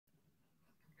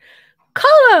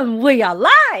Colin, we are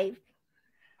live.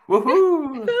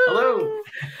 Woohoo! Hello.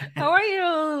 How are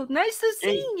you? Nice to Hey.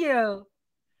 see you.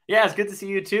 Yeah, it's good to see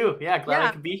you too. Yeah, glad I Yeah,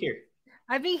 could be here.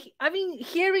 I've been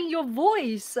hearing your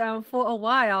voice for a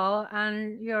while,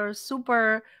 and you're a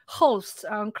super host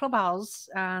on Clubhouse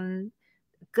and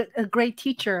a great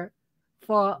teacher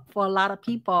for a lot of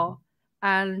people.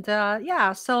 And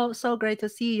yeah, so great to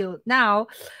see you. Now,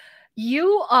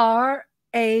 you are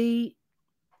a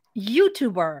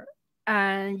YouTuber,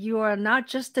 and you are not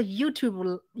just a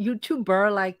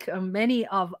YouTuber like many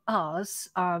of us.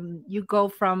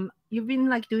 You've been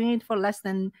like doing it for less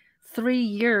than 3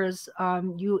 years.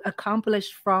 You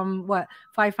accomplished from what,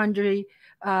 $500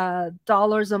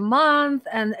 dollars a month,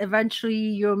 and eventually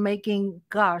you're making,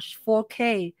 gosh,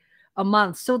 4K a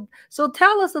month. So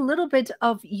tell us a little bit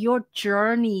of your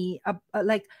journey.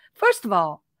 Like, first of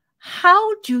all,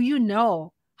 how do you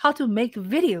know how to make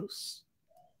videos?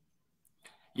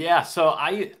 Yeah, so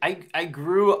I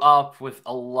grew up with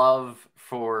a love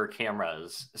for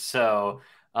cameras. So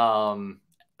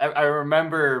I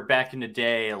remember back in the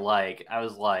day, like I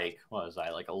was like, what was I,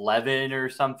 like 11 or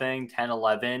something, 10,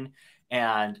 11,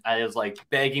 and I was like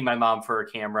begging my mom for a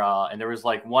camera, and there was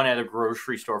like one at a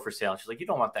grocery store for sale. And she's like, "You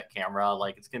don't want that camera,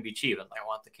 like it's gonna be cheap." I was like, "I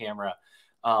want the camera."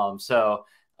 So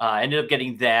I ended up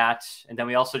getting that, and then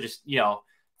we also just,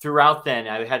 throughout then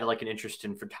I had like an interest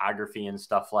in photography and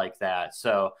stuff like that.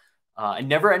 So I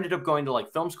never ended up going to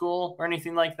like film school or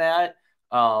anything like that.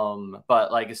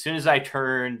 But like as soon as I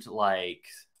turned, like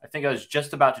I think I was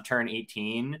just about to turn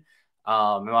 18,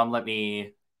 my mom let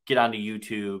me get onto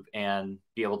YouTube and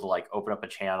be able to like open up a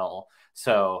channel.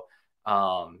 So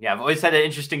yeah, I've always had an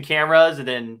interest in cameras, and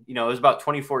then it was about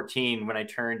 2014 when I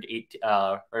turned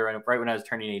right when I was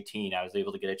turning 18, I was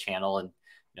able to get a channel and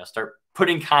start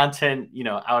putting content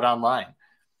out online.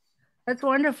 That's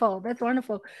wonderful. That's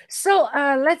wonderful. So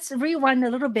let's rewind a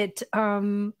little bit.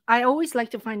 I always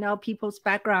like to find out people's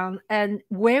background and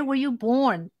where were you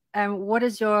born and what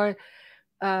is your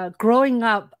growing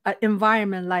up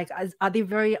environment like? Are they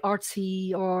very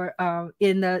artsy or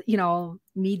in the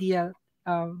media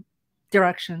um,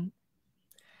 direction?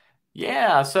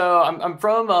 Yeah, so I'm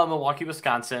from Milwaukee,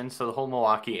 Wisconsin, so the whole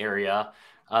Milwaukee area.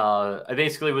 I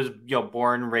basically was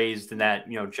born and raised in that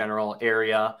general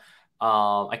area.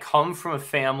 I come from a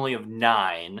family of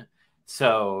nine,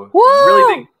 so really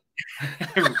Whoa!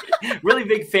 big, really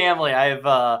big family. I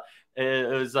have it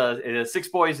was six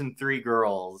boys and three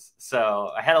girls,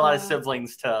 so I had a lot of Wow.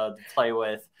 siblings to play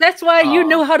with. That's why you Um,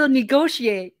 know how to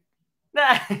negotiate.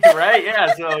 right, yeah,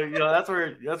 so that's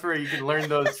where you can learn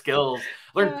those skills,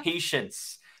 learn Uh,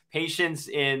 patience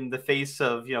in the face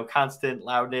of constant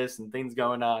loudness and things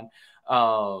going on.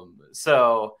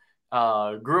 So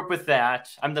grew up with that.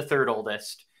 I'm the third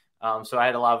oldest, so I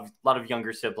had a lot of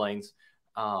younger siblings.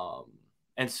 um,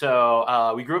 and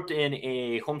so we grew up in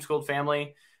a homeschooled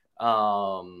family.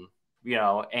 And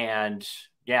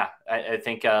yeah, I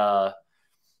think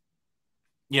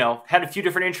had a few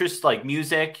different interests like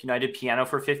music. I did piano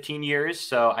for 15 years,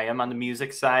 so I am on the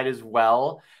music side as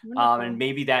well. And Wonderful.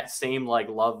 maybe that same like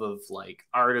love of like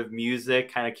art of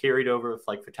music kind of carried over with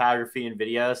like photography and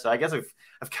video. So I guess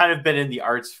I've kind of been in the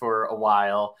arts for a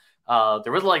while.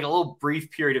 There was like a little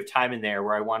brief period of time in there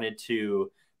where I wanted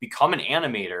to become an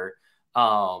animator.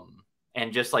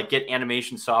 And just like get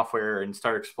animation software and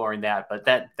start exploring that, but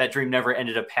that dream never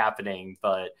ended up happening.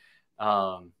 But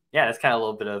yeah, that's kind of a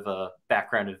little bit of a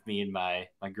background of me and my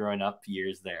growing up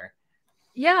years there.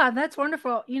 Yeah, that's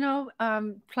wonderful.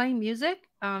 Playing music,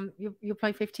 you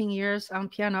play 15 years on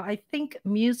piano. I think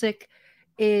music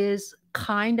is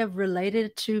kind of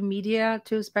related to media,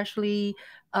 to especially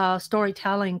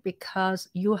storytelling, because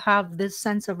you have this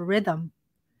sense of rhythm.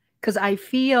 Because I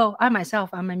feel, I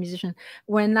myself, I'm a musician.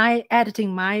 When I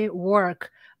editing my work,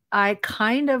 I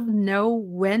kind of know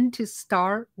when to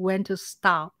start, when to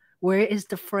stop, where is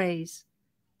the phrase.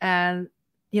 And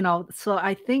so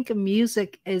I think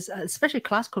music is, especially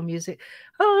classical music,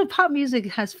 oh, pop music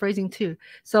has phrasing too.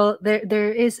 So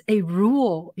there is a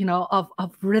rule,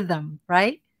 of rhythm,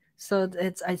 right? So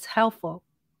it's helpful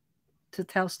to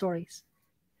tell stories.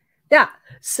 Yeah.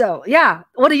 So yeah,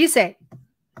 what do you say?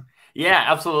 Yeah,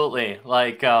 absolutely.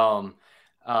 Like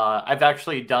I've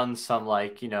actually done some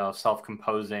like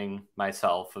self-composing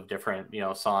myself of different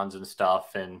songs and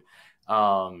stuff. And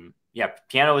yeah,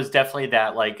 piano is definitely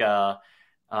that like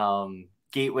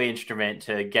gateway instrument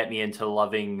to get me into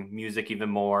loving music even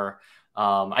more.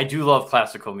 I do love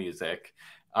classical music.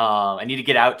 I need to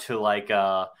get out to like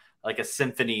a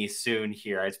symphony soon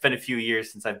here. It's been a few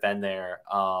years since I've been there.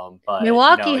 But Milwaukee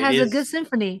it has a good is.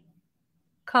 symphony,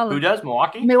 Who Colin. does?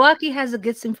 Milwaukee? Milwaukee has a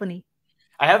good symphony.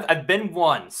 I've been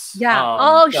once. Yeah.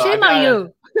 Oh, So I shame on gotta.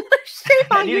 you. Shame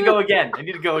I on need to you. go again. I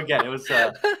need to go again. It was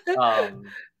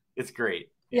it's great.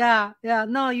 Yeah. Yeah, yeah.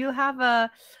 No, you have a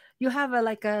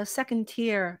like a second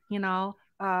tier, you know.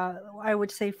 I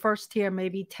would say first tier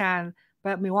maybe 10,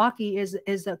 but Milwaukee is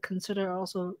a considered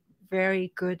also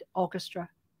very good orchestra.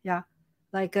 Yeah.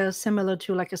 Like similar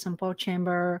to like a St. Paul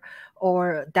Chamber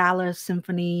or Dallas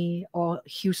Symphony or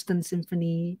Houston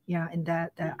Symphony. Yeah, in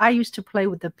that I used to play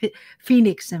with the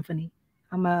Phoenix Symphony.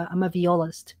 I'm a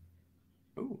violist.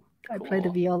 Ooh, I play the cool.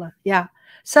 viola. Yeah.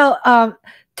 So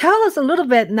tell us a little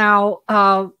bit now.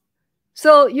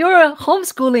 So you're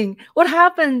homeschooling. What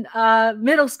happened?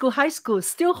 Middle school, high school,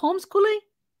 still homeschooling?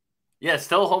 Yeah,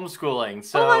 still homeschooling. Oh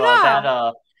So my that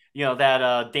god!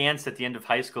 that dance at the end of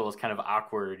high school is kind of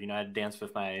awkward. I had to dance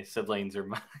with my siblings or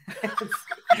my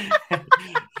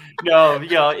no,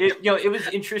 it was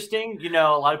interesting. A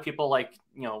lot of people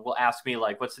will ask me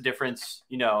like, what's the difference?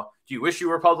 Do you wish you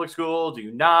were public school? Do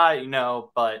you not?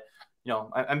 But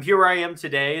I'm here where I am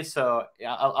today, so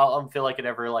yeah, I don't feel like it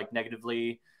ever like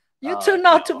negatively. You turned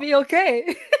out to You be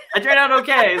okay. I turned out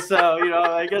okay, so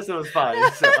I guess it was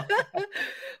fine. So.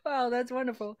 Wow, that's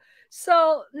wonderful.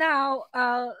 So now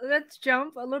let's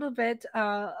jump a little bit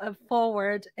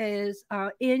forward. Is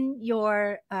in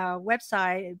your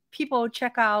website, people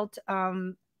check out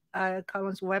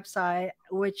Colin's website,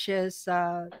 which is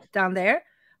down there,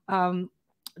 um,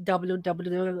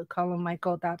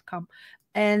 www.collinmichael.com.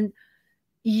 And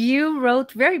you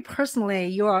wrote very personally,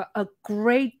 you are a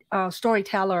great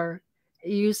storyteller.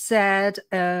 You said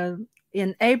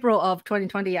in April of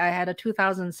 2020, I had a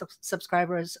 2,000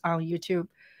 subscribers on YouTube.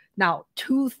 Now,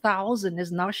 2,000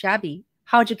 is not shabby.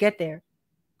 How'd you get there?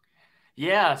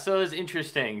 Yeah, so it was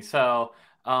interesting. So,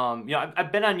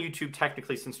 I've been on YouTube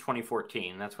technically since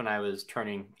 2014. That's when I was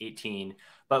turning 18,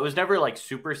 but it was never like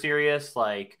super serious.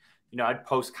 Like, I'd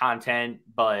post content,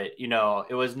 but,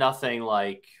 it was nothing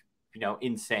like,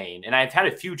 insane. And I've had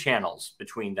a few channels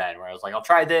between then where I was like, I'll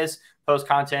try this, post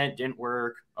content, didn't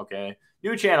work. Okay.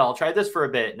 New channel, I'll try this for a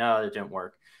bit. No, it didn't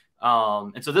work.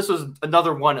 And so this was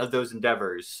another one of those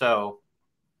endeavors. So,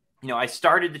 I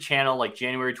started the channel like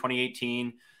January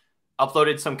 2018,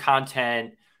 uploaded some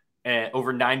content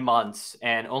over 9 months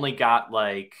and only got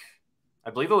like,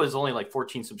 I believe it was only like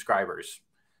 14 subscribers.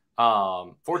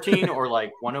 14 or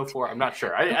like 104. I'm not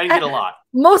sure. I didn't get a lot.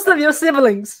 Most of your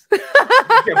siblings.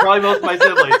 Yeah, probably most of my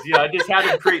siblings. I just had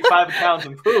to create 5 accounts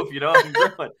and poof, I'm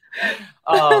growing.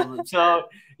 So,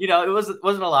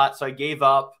 wasn't a lot. So I gave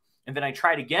up and then I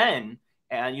tried again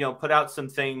and, put out some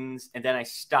things and then I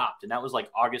stopped. And that was like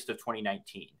August of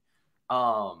 2019.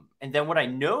 And then what I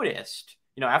noticed,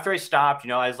 after I stopped,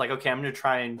 I was like, okay, I'm going to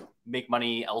try and make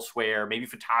money elsewhere. Maybe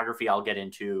photography I'll get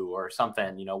into or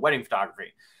something, wedding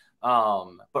photography.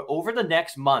 But over the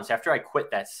next months, after I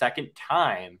quit that second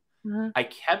time, I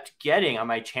kept getting on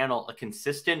my channel a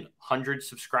consistent 100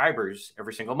 subscribers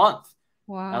every single month.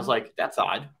 And I was Wow. like, that's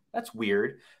odd. That's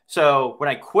weird. So when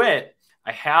I quit,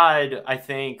 I had, I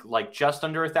think, like just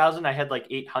under 1,000. I had like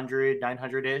 800,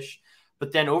 900-ish.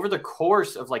 But then over the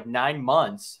course of like 9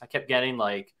 months, I kept getting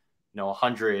like,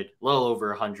 100, a little over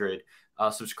 100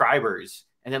 subscribers.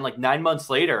 And then like 9 months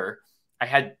later, I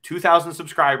had 2,000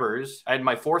 subscribers. I had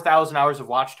my 4,000 hours of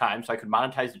watch time so I could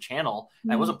monetize the channel.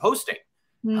 And I Mm, wasn't posting.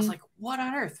 I was mm. like, what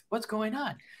on earth? What's going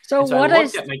on? So And so I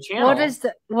looked at my channel.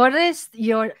 what is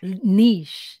your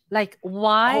niche? Like Oh,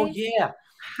 why, yeah.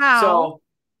 how? So,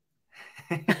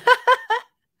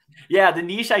 yeah, the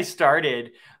niche I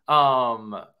started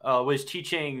was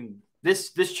teaching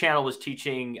this channel was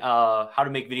teaching how to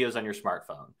make videos on your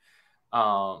smartphone.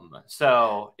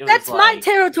 So it was That's my like,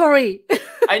 territory.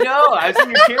 I know I was in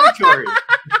your territory.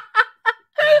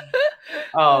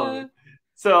 Uh, Um,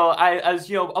 so I was,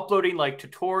 uploading like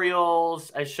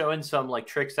tutorials. I was showing some like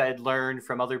tricks I had learned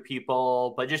from other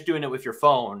people, but just doing it with your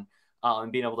phone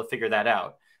and being able to figure that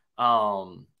out.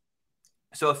 Um,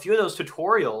 so a few of those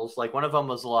tutorials, like one of them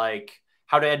was like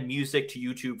how to add music to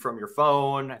YouTube from your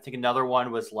phone. I think another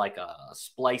one was like a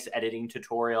splice editing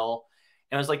tutorial.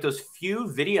 And it was like those few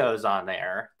videos on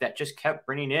there that just kept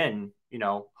bringing in,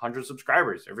 100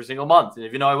 subscribers every single month. And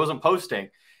even though I wasn't posting.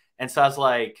 And so I was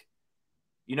like,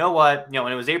 you know what?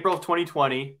 When it was April of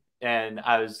 2020 and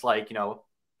I was like,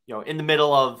 in the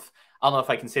middle of, I don't know if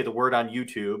I can say the word on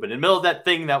YouTube, but in the middle of that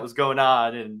thing that was going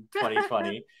on in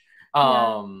 2020.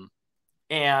 yeah. Um,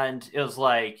 and it was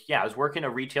like, yeah, I was working a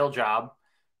retail job,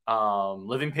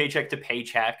 living paycheck to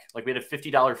paycheck. Like we had a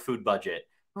 $50 food budget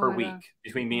Oh per my week god.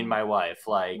 between me and Oh, my wife.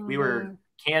 Like oh we were god.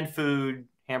 canned food,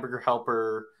 hamburger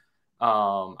helper.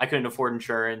 I couldn't afford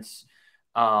insurance.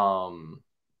 Um,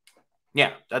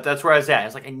 Yeah, that's where I was at.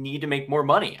 It's like, I need to make more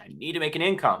money. I need to make an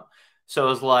income. So it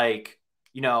was like,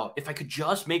 if I could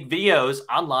just make videos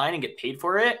online and get paid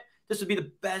for it, this would be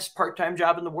the best part-time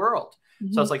job in the world. So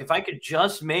Hmm. it's like, if I could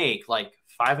just make like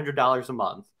 $500 a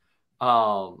month,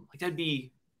 like that'd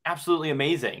be absolutely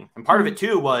amazing. And part of Mm. it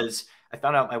too was I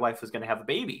found out my wife was going to have a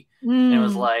baby, and it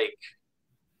was Mm. like,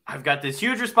 I've got this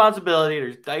huge responsibility.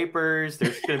 There's diapers.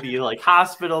 There's going to be like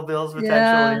hospital bills potentially.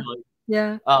 Yeah. Like,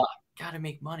 Yeah. uh, gotta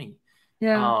make money.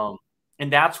 Yeah. Um,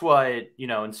 and that's what,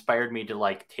 inspired me to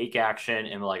like take action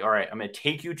and like, all right, I'm going to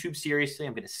take YouTube seriously.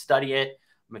 I'm going to study it.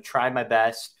 I'm going to try my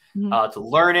best Mhm. to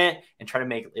learn it and try to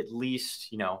make at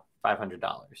least, $500.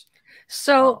 Um,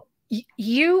 So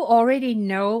you already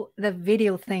know the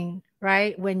video thing,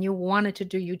 right? When you wanted to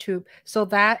do YouTube. So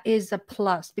that is a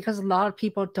plus because a lot of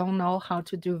people don't know how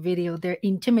to do video. They're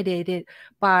intimidated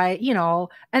by,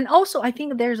 and also I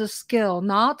think there's a skill.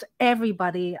 Not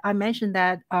everybody, I mentioned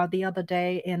that the other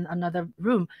day in another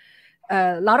room.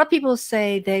 A lot of people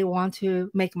say they want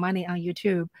to make money on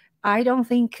YouTube. I don't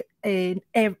think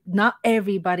not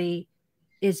everybody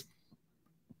is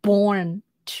born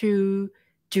to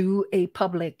do a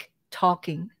public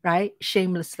talking, right?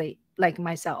 Shamelessly, like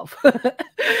myself.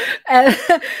 And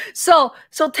so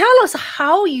tell us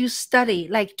how you study.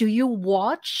 Like, do you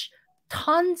watch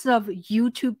tons of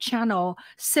YouTube channel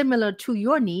similar to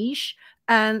your niche?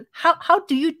 And how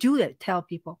do you do it? Tell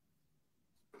people.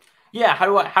 yeah.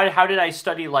 How did I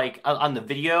study like on the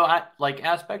video like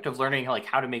aspect of learning like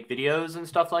how to make videos and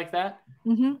stuff like that?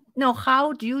 No,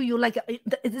 how do you like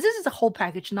this is a whole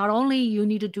package. Not only you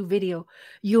need to do video,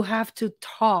 you have to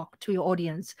talk to your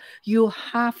audience. You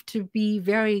have to be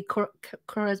very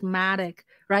charismatic,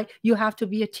 right? You have to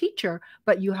be a teacher,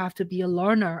 but you have to be a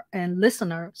learner and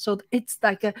listener. So it's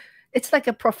like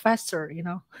a professor.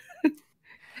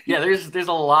 Yeah, there's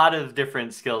a lot of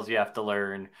different skills you have to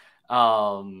learn.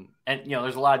 And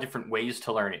there's a lot of different ways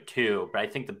to learn it too, but I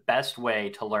think the best way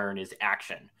to learn is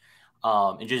action.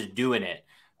 And just doing it.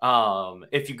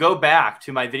 If you go back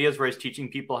to my videos where I was teaching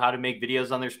people how to make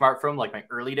videos on their smartphone, like my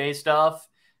early day stuff,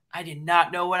 I did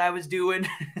not know what I was doing.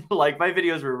 Like my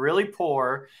videos were really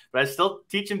poor, but I was still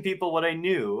teaching people what I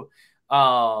knew.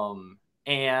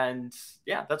 And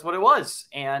yeah, that's what it was.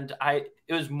 And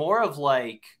it was more of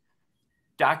like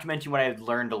documenting what I had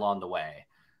learned along the way.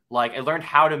 Like I learned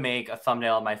how to make a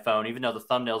thumbnail on my phone, even though the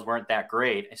thumbnails weren't that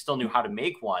great. I still knew how to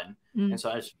make one, and Mm. so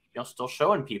I was still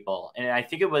showing people. And I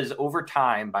think it was over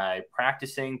time by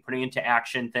practicing, putting into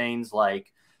action things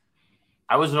like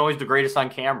I wasn't always the greatest on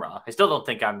camera. I still don't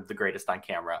think I'm the greatest on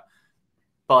camera,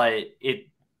 but it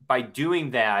by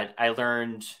doing that, I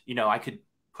learned I could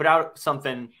put out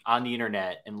something on the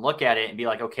internet and look at it and be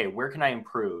like, okay, where can I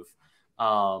improve?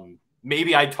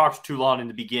 Maybe I talked too long in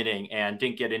the beginning and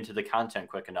didn't get into the content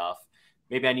quick enough.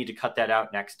 Maybe I need to cut that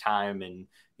out next time and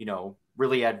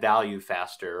really add value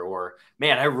faster. Or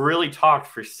man, I really talked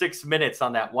for 6 minutes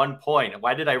on that one point.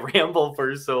 Why did I ramble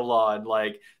for so long?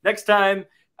 Like next time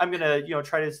I'm gonna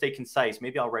try to stay concise.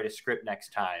 Maybe I'll write a script next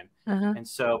time. Uh-huh. And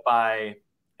so by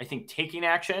I think taking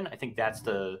action, I think that's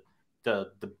the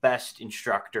best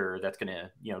instructor that's gonna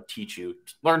teach you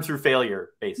learn through failure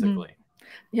Mm. basically.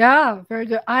 Yeah, very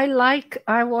good.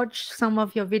 I watched some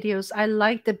of your videos. I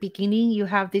like the beginning. You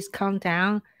have this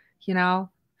countdown,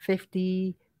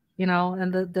 50,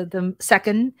 and the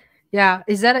second. Yeah.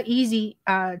 Is that a easy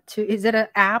is it an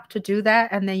app to do that?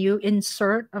 And then you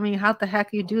insert? I mean, how the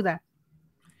heck you do that?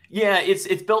 Yeah,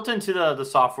 it's built into the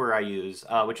software I use,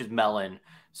 which is Melon.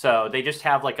 So they just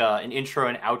have like an intro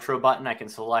and outro button. I can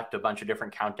select a bunch of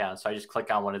different countdowns. So I just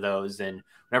click on one of those, and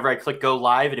whenever I click go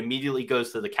live, it immediately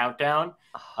goes to the countdown,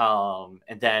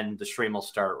 and then the stream will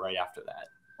start right after that.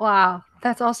 Wow,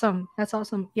 that's awesome. That's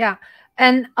awesome. Yeah.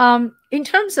 And in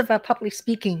terms of public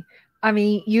speaking, I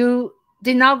mean, you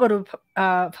did not go to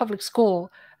public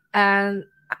school, and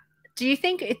do you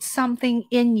think it's something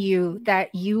in you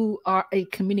that you are a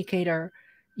communicator?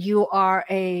 You are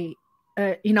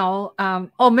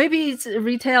or maybe it's a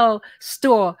retail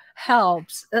store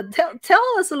helps. Tell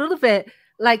us a little bit.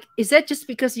 Like, is that just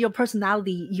because your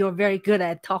personality, you're very good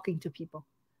at talking to people?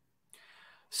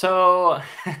 So,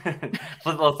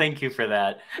 well, thank you for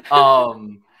that.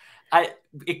 Um,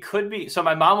 it could be. So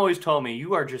my mom always told me,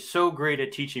 "You are just so great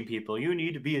at teaching people. You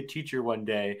need to be a teacher one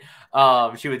day."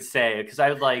 She would say because I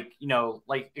would like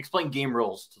explain game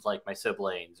rules to like my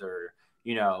siblings, or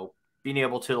you know, being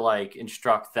able to like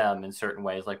instruct them in certain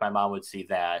ways. Like my mom would see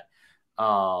that.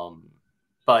 Um,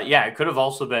 But yeah, it could have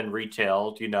also been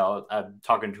retailed. You know, I'm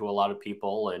talking to a lot of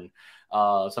people, and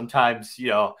sometimes, you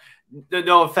know,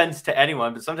 no offense to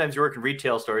anyone, but sometimes you work in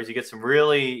retail stores, you get some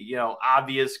really, you know,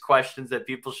 obvious questions that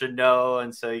people should know,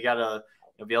 and so you gotta,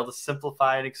 you know, be able to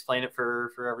simplify and explain it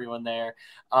for everyone there.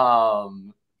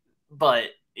 But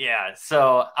yeah,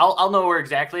 so I'll know where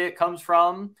exactly it comes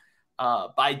from.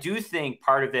 But I do think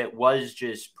part of it was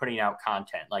just putting out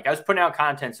content. Like, I was putting out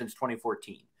content since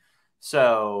 2014.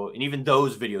 So, and even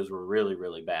those videos were really,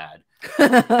 really bad.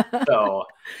 So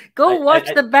go watch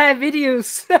the bad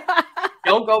videos.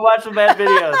 Don't go watch the bad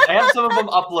videos. I have some of them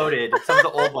uploaded, some of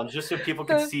the old ones, just so people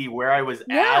can see where I was at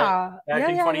back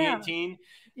in 2018.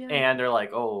 Yeah. And they're like,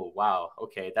 oh, wow,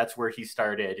 okay, that's where he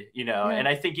started, you know. And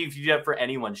I think if you do that for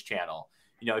anyone's channel,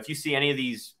 you know, if you see any of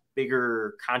these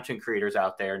bigger content creators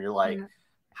out there and you're like,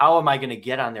 how am I going to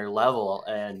get on their level?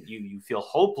 And you feel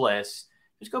hopeless,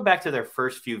 just go back to their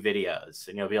first few videos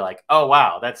and you'll be like, oh,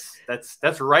 wow, that's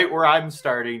right where I'm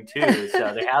starting too.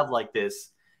 So they have like this,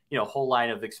 you know, whole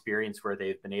line of experience where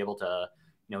they've been able to,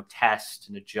 you know, test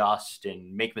and adjust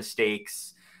and make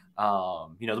mistakes.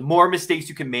 You know, the more mistakes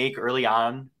you can make early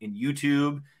on in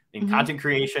YouTube, in content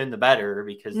creation, the better,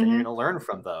 because then you're going to learn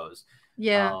from those.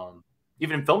 Yeah.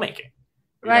 Even in filmmaking,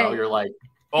 you know, you're like,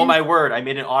 oh my word, I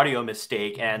made an audio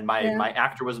mistake and my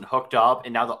actor wasn't hooked up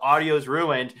and now the audio is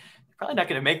ruined. You're probably not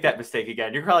going to make that mistake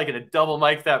again. You're probably going to double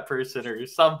mic that person or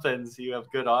something so you have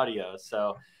good audio.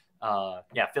 So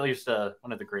yeah, failure's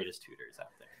one of the greatest tutors out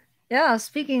there. Yeah,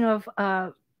 speaking of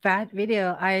bad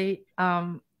video,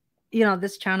 you know,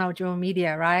 this channel, Juhl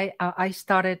Media, right? I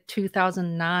started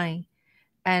 2009,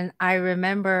 and I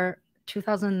remember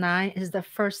 2009 is the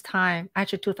first time,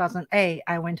 actually 2008,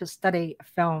 I went to study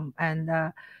film and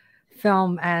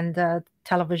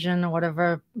television or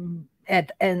whatever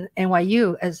at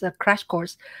NYU as a crash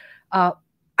course.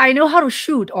 I know how to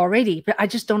shoot already, but I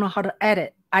just don't know how to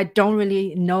edit. I don't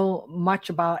really know much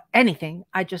about anything.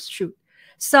 I just shoot.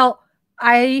 So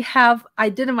I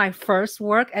did my first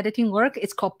editing work.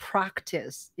 It's called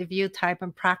practice. If you type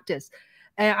in practice,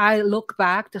 and I look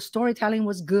back, the storytelling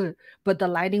was good, but the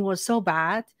lighting was so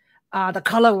bad. The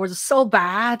color was so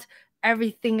bad.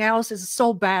 Everything else is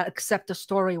so bad except the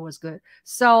story was good.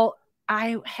 So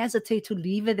I hesitate to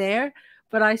leave it there,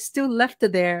 but I still left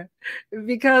it there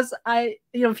because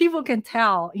you know, people can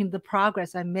tell in the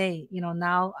progress I made. You know,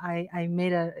 now I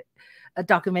made a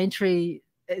documentary.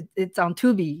 It's on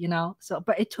Tubi, you know. So,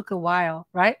 but it took a while,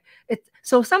 right?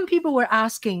 So some people were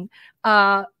asking,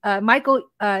 Michael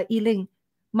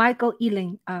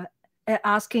Ealing,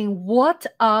 asking, what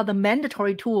are the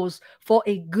mandatory tools for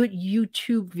a good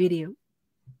YouTube video?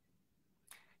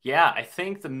 Yeah, I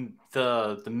think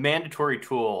the mandatory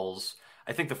tools,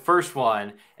 I think the first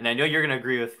one, and I know you're going to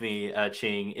agree with me,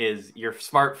 Ching, is your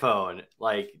smartphone.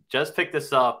 Like, just pick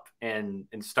this up and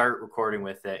start recording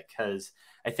with it, because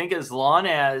I think as long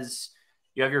as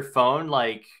you have your phone,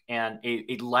 like, and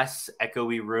a less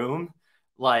echoey room,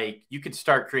 like, you could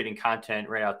start creating content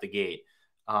right out the gate.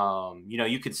 You know,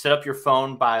 you could set up your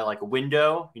phone by like a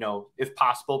window, you know, if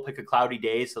possible, pick a cloudy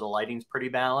day so the lighting's pretty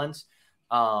balanced.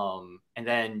 And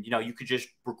then, you know, you could just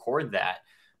record that.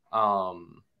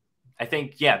 I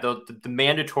think, yeah, the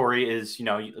mandatory is, you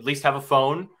know, you at least have a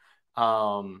phone.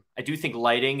 I do think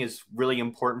lighting is really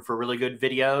important for really good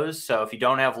videos. So if you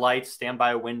don't have lights, stand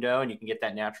by a window and you can get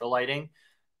that natural lighting.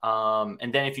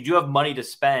 And then if you do have money to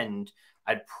spend,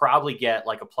 I'd probably get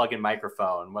like a plug-in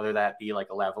microphone, whether that be like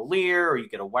a lavalier or you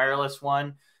get a wireless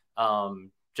one.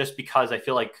 Just because I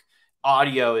feel like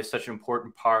audio is such an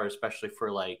important part, especially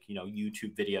for like, you know,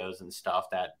 YouTube videos and stuff,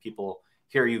 that people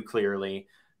hear you clearly.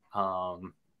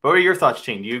 What are your thoughts,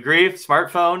 Ching? Do you agree?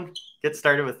 Smartphone, get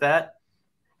started with that.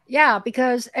 Yeah,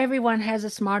 because everyone has a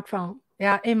smartphone.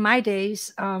 Yeah, in my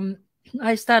days,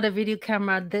 I started a video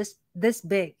camera this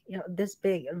big, you know, this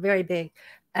big, very big,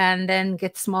 and then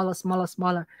get smaller, smaller,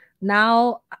 smaller.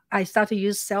 Now I start to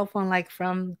use cell phone like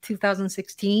from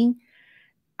 2016.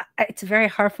 It's very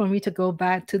hard for me to go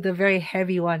back to the very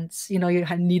heavy ones. You know, you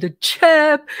need a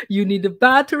chip, you need a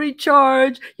battery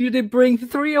charge, you need to bring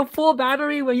 3 or 4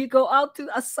 battery when you go out to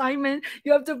assignment.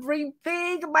 You have to bring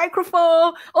big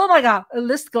microphone. Oh my God, the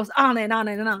list goes on and on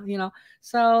and on, you know.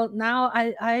 So now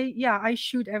I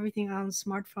shoot everything on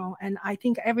smartphone, and I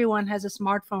think everyone has a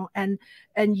smartphone, and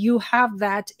you have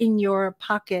that in your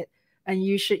pocket, and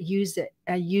you should use it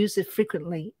and use it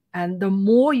frequently. And the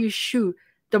more you shoot,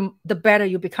 the better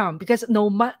you become, because no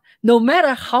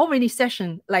matter how many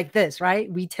sessions like this,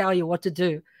 right, we tell you what to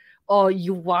do, or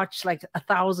you watch like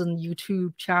 1,000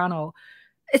 YouTube channel,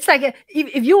 it's like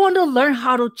if you want to learn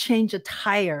how to change a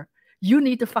tire, you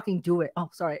need to fucking do it. Oh,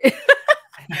 sorry.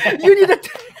 you need to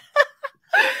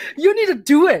You need to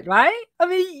do it, right? I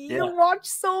mean, Yeah. you watch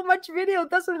so much video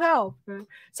doesn't help.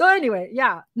 So anyway,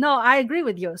 yeah, no, I agree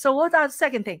with you. So what's our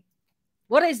second thing?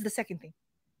 What is the second thing?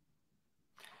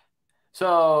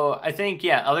 So I think,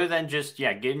 yeah, other than just,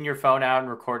 yeah, getting your phone out and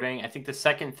recording, I think the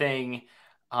second thing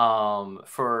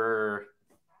for,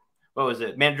 what was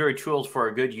it? Mandatory tools for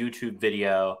a good YouTube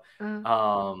video.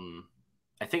 Uh,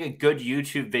 I think a good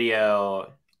YouTube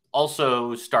video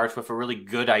also starts with a really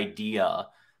good idea,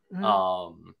 uh,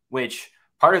 which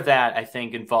part of that I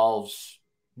think involves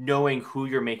knowing who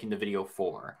you're making the video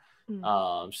for.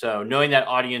 mm, So knowing that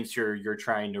audience you're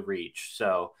trying to reach.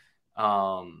 So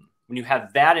when you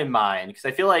have that in mind, because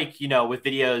I feel like, you know, with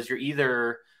videos, you're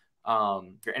either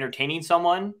you're entertaining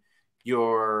someone,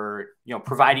 you're, you know,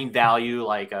 providing value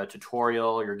like a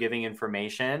tutorial, you're giving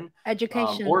information,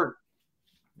 education. or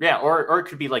yeah, or it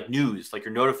could be like news, like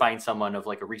you're notifying someone of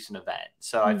like a recent event.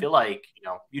 So I Mm, feel like, you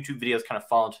know, YouTube videos kind of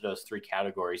fall into those three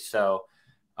categories. So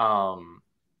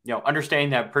you know,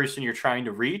 understanding that person you're trying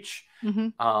to reach, mm-hmm,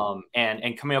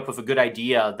 and coming up with a good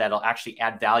idea that'll actually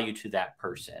add value to that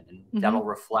person, and mm-hmm, that'll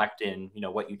reflect in, you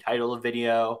know, what you title a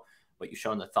video, what you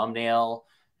show in the thumbnail,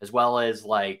 as well as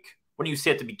like what do you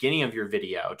say at the beginning of your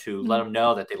video to let mm, them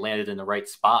know that they landed in the right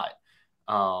spot.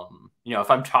 You know,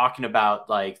 if I'm talking about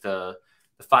like the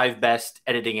 5 best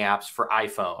editing apps for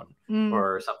iPhone mm,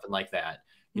 or something like that,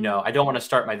 you mm, know, I don't want to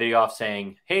start my video off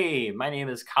saying, "Hey, my name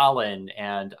is Collin,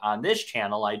 and on this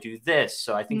channel I do this.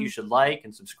 So I think you mm, should like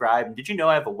and subscribe. And did you know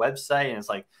I have a website?" And it's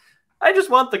like, I just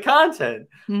want the content.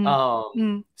 mm,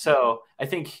 mm. So I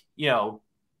think, you know,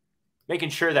 making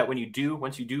sure that once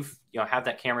you do, you know, have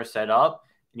that camera set up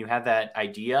and you have that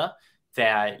idea,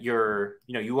 that you're,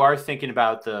 you know, you are thinking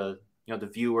about the, you know, the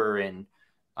viewer, and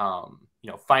you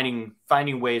know,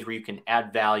 finding ways where you can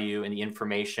add value in the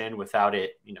information without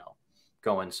it, you know,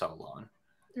 going so long.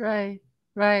 Right,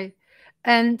 right.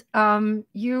 And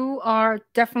you are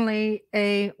definitely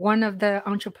a one of the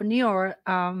entrepreneur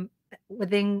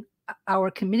within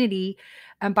our community.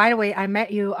 And by the way, I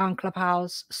met you on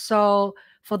Clubhouse. So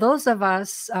for those of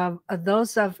us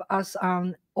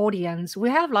audience, we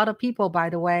have a lot of people, by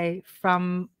the way,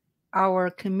 from our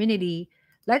community.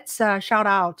 Let's shout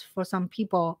out for some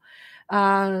people.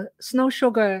 Snow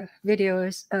Sugar video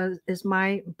is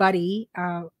my buddy,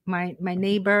 my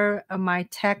neighbor, my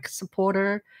tech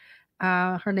supporter.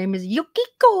 Her name is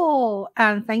Yukiko,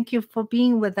 and thank you for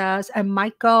being with us. And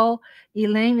Michael,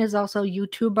 Elaine is also a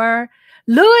YouTuber.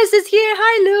 Louis is here.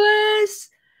 Hi, Louis.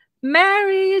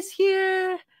 Mary is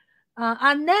here.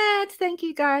 Annette, thank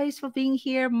you guys for being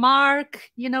here.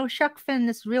 Mark, you know, Shuckfin,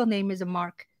 his real name is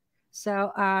Mark.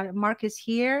 So Mark is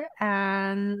here.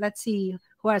 And let's see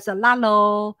who has a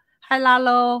Lalo. Hi,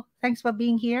 Lalo. Thanks for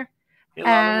being here. Hey,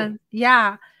 Lalo. And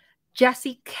yeah,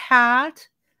 Jessie Cat.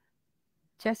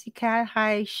 Jessie Cat,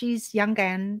 hi. She's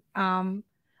Yangan.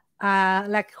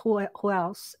 Like who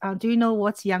else? Do you know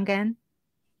what's Yangan?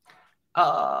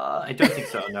 I don't think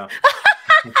so. No.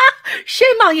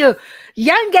 Shame on you.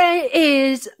 Yangan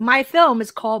is my film.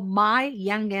 It's called My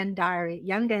Yangan Diary.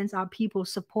 Yangans are people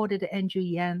supported Andrew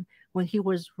Yang when he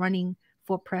was running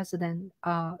for president,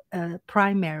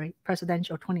 primary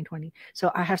presidential 2020.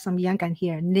 So I have some Yangan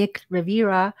here. Nick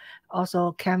Rivera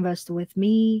also canvassed with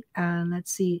me. And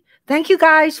let's see. Thank you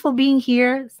guys for being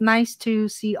here. It's nice to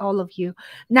see all of you.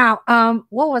 Now,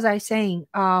 what was I saying?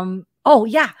 Oh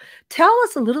yeah, tell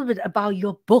us a little bit about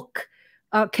your book.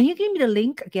 Can you give me the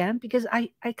link again? Because I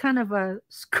kind of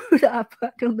screwed up. I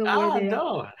don't know where they are.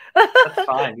 No, that's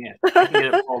fine. Yeah, I can get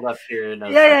it pulled up here in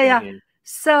a Yeah, yeah, second yeah. here.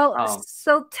 So Um,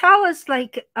 so tell us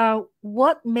like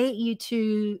what made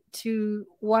you to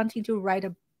wanting to write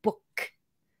a book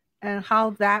and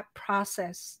how that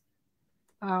process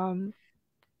um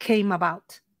came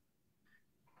about.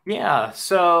 yeah,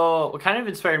 so what kind of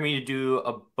inspired me to do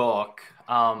a book?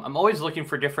 I'm always looking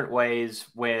for different ways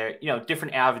where, you know,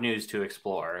 different avenues to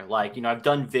explore. Like, you know, I've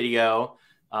done video,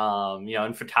 you know,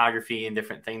 and photography and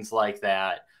different things like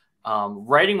that.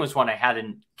 Writing was one I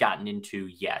hadn't gotten into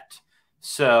yet.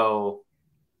 So,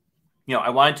 you know, I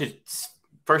wanted to,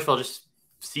 first of all, just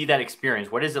see that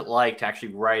experience. What is it like to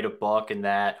actually write a book, and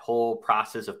that whole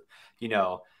process of, you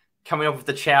know, coming up with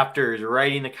the chapters,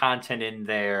 writing the content in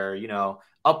there, you know,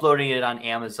 uploading it on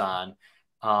Amazon.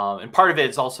 And part of it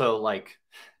is also like,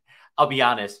 I'll be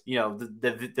honest, you know,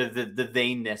 the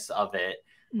vainness of it,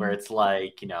 where Mm. it's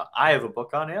like, you know, I have a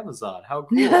book on Amazon. How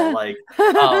cool. Like,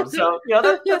 so, you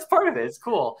know, that's part of it. It's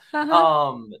cool. Uh-huh.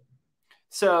 Um,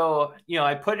 so, you know,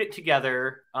 I put it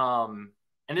together,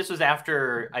 and this was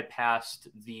after I passed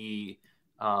the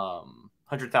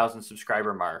 100,000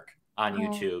 subscriber mark on Oh.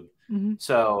 YouTube. Mhm.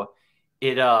 So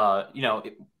it, you know,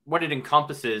 what it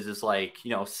encompasses is like,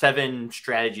 7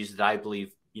 strategies that I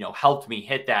believe, helped me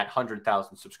hit that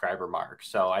 100,000 subscriber mark.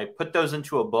 So I put those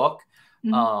into a book.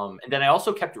 And then I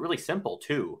also kept it really simple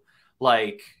too.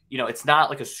 Like, it's not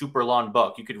like a super long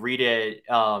book. You could read it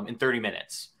in 30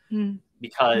 minutes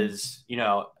because,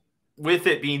 with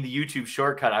it being the YouTube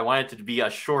shortcut, I wanted it to be a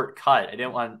shortcut. I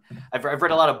didn't want, I've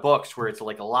read a lot of books where it's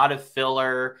like a lot of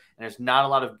filler and there's not a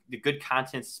lot of the good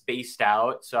content spaced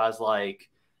out. So I was like,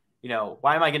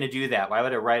 why am I going to do that? Why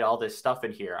would I write all this stuff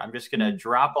in here? I'm just going to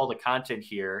drop all the content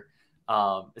here,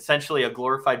 essentially a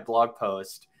glorified blog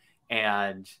post.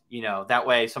 And, that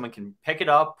way someone can pick it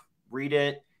up, read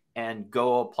it, and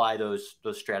go apply those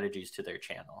strategies to their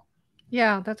channel.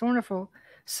 Yeah, that's wonderful.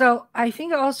 So I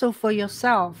think also for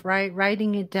yourself, right?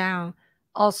 Writing it down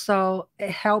also it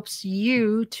helps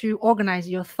you to organize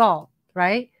your thought,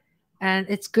 right? And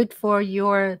it's good for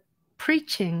your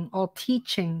preaching or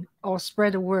teaching or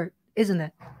spread the word, isn't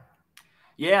it?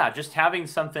 Yeah, just having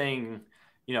something,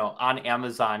 on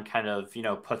Amazon kind of,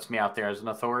 puts me out there as an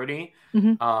authority.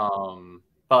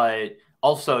 But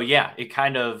also, yeah, it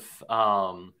kind of,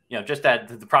 just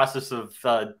that the process of,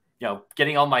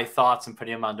 getting all my thoughts and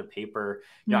putting them onto paper.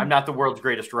 I'm not the world's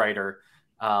greatest writer.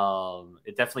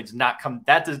 It definitely does not come,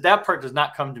 that part does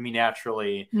not come to me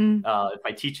naturally. If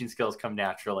my teaching skills come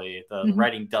naturally, the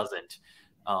writing doesn't.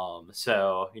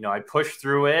 So, I pushed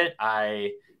through it.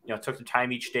 I, took the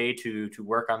time each day to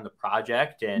work on the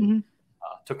project, and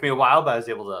took me a while, but I was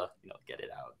able to, get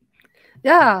it out.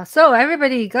 Yeah. So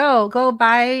everybody go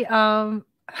buy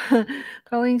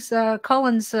Collin's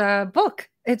book.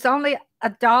 It's only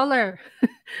 $1.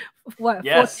 What,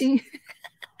 Yes. 14?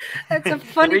 That's a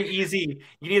funny. Very easy.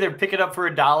 You can either pick it up for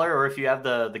 $1, or if you have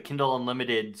the Kindle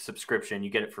Unlimited subscription, you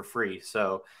get it for free.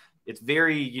 So it's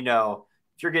very, if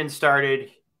you're getting started,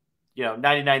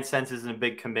 99 cents isn't a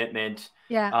big commitment.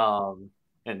 Yeah.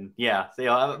 And yeah,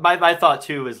 my thought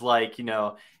too is like,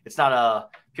 it's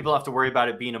not people have to worry about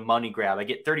it being a money grab. I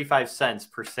get 35 cents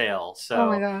per sale. So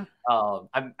Oh my God.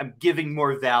 I'm giving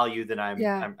more value than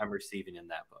I'm receiving in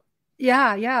that book.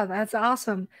 Yeah, that's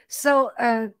awesome. So,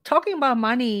 talking about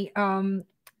money, can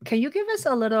you give us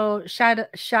a little shine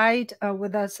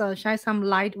with us, shine some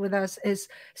light with us? Is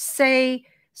say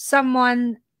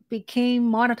someone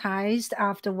became monetized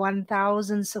after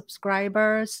 1,000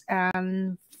 subscribers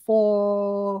and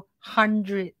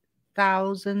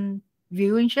 400,000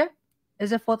 viewership.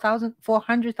 Is it 4,000?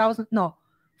 400,000? No,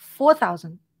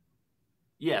 4,000.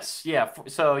 Yes, yeah.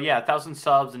 So yeah, 1,000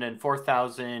 subs and then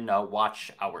 4,000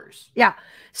 watch hours. Yeah.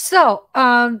 So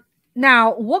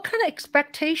now what kind of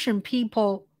expectation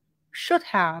people should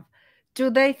have? Do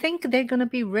they think they're gonna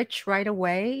be rich right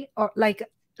away? Or like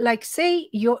say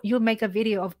you make a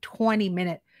video of 20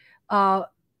 minutes.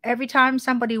 Every time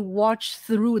somebody watch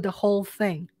through the whole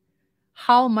thing,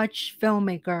 how much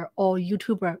filmmaker or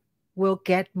YouTuber will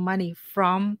get money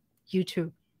from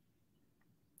YouTube?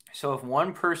 So if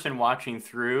one person watching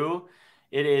through,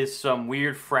 it is some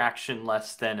weird fraction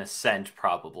less than a cent,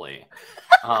 probably.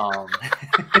 And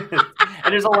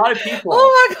there's a lot of people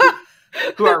Oh my God.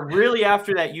 who are really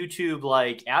after that YouTube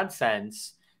like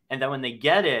AdSense, and then when they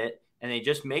get it and they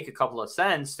just make a couple of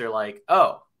cents, they're like,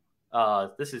 "Oh,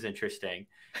 this is interesting."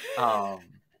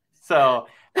 So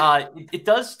it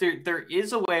does. There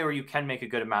is a way where you can make a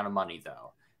good amount of money,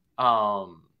 though,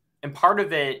 and part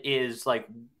of it is like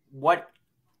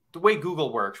the way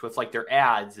Google works with like their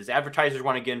ads is advertisers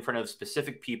want to get in front of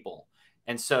specific people.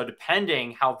 And so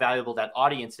depending how valuable that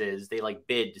audience is, they like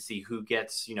bid to see who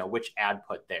gets, which ad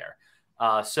put there.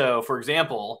 So for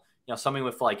example, something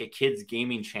with like a kid's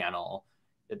gaming channel,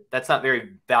 that's not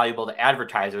very valuable to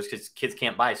advertisers because kids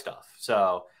can't buy stuff.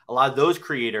 So a lot of those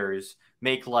creators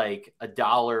make like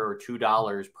 $1 or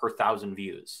 $2 per 1,000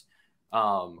 views.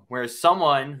 Whereas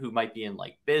someone who might be in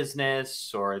like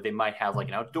business, or they might have like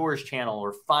an outdoors channel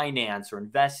or finance or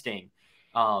investing,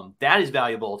 that is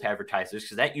valuable to advertisers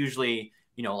because that usually,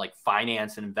 like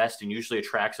finance and investing usually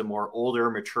attracts a more older,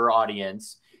 mature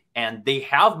audience, and they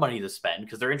have money to spend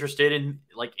because they're interested in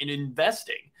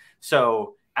investing.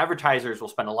 So advertisers will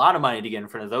spend a lot of money to get in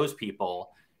front of those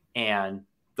people, and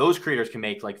those creators can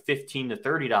make like $15 to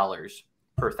 $30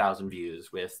 per 1,000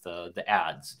 views with the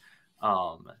ads.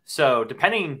 So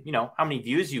depending, how many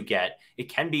views you get, it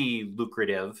can be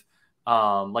lucrative.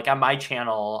 Like on my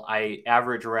channel, I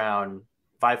average around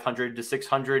 500 to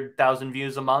 600,000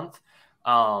 views a month.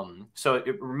 So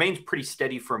it remains pretty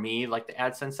steady for me, like the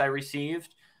AdSense I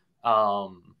received.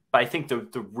 But I think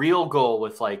the real goal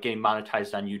with like getting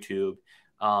monetized on YouTube,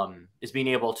 is being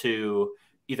able to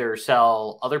either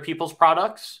sell other people's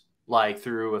products, like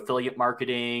through affiliate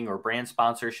marketing or brand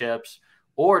sponsorships,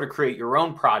 or to create your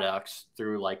own products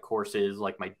through like courses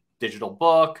like my digital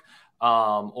book,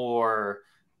 or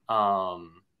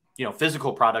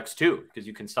physical products too, because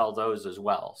you can sell those as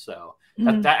well. So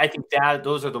I think that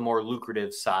those are the more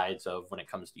lucrative sides of when it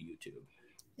comes to YouTube.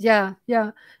 Yeah,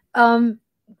 yeah.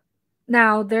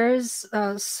 Now there's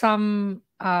some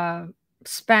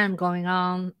spam going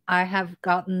on. I have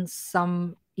gotten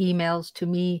some emails to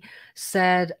me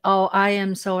said, "Oh, I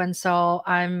am so and so.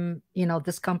 I'm,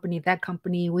 this company, that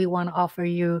company. We want to offer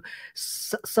you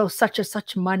so such and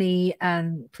such money,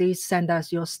 and please send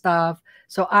us your stuff."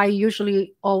 So I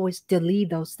usually always delete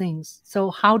those things.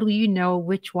 So how do you know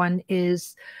which one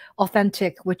is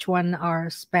authentic, which one are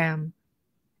spams?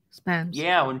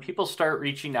 Yeah, when people start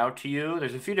reaching out to you,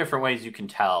 there's a few different ways you can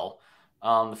tell.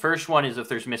 The first one is if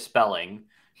there's misspelling.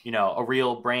 A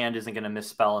real brand isn't going to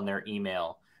misspell in their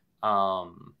email.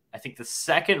 I think the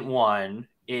second one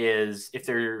is if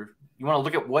you want to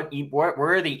look at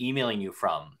where are they emailing you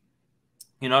from?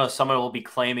 Someone will be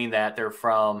claiming that they're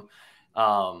from,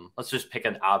 let's just pick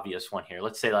an obvious one here.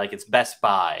 Let's say like it's Best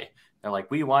Buy. They're like,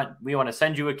 we want to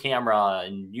send you a camera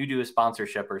and you do a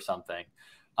sponsorship or something.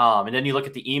 And then you look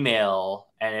at the email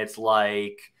and it's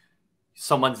like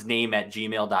someone's name at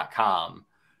gmail.com.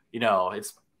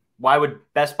 It's why would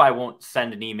Best Buy won't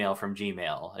send an email from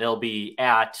Gmail? It'll be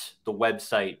at the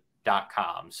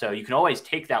website.com. So you can always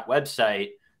take that website,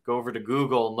 go over to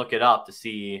Google and look it up to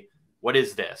see what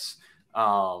is this,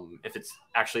 if it's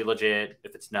actually legit,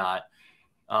 if it's not.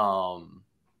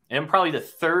 And probably the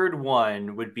third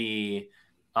one would be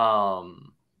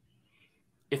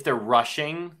if they're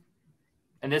rushing.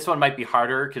 And this one might be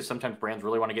harder because sometimes brands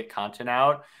really want to get content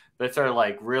out, but if they're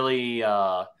like really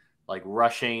like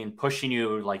rushing, pushing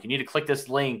you, like you need to click this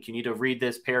link, you need to read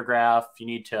this paragraph, you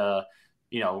need to,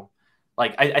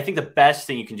 like I think the best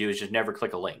thing you can do is just never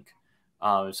click a link.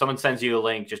 If someone sends you a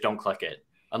link, just don't click it.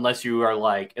 Unless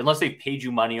they've paid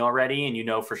you money already and you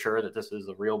know for sure that this is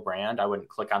a real brand, I wouldn't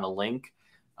click on the link,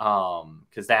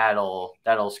 because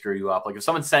that'll screw you up. Like if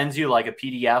someone sends you like a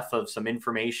PDF of some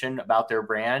information about their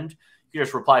brand, you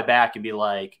just reply back and be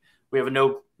like, we have a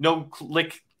no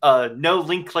link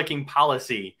clicking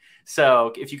policy.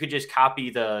 So if you could just copy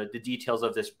the details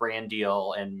of this brand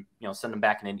deal and send them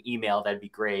back in an email, that'd be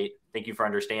great. Thank you for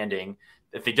understanding.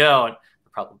 If they don't,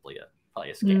 they're probably a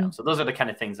scam. So those are the kind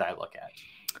of things I look at.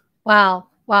 Wow,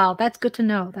 that's good to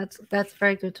know. That's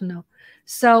very good to know.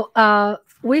 So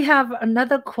we have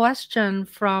another question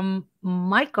from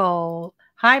Michael.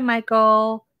 Hi,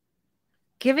 Michael.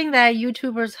 Given that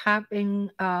YouTubers have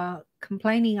been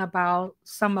complaining about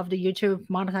some of the YouTube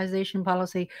monetization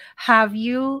policy, have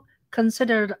you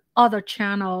considered other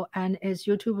channel, and is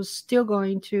YouTube still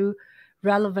going to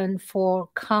relevant for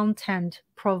content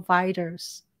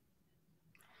providers?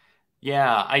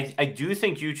 Yeah, I do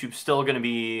think YouTube's still going to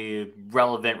be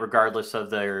relevant regardless of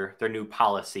their new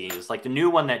policies. Like the new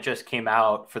one that just came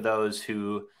out, for those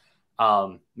who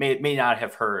may not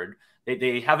have heard,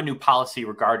 they have a new policy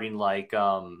regarding like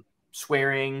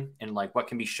swearing and like what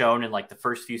can be shown in like the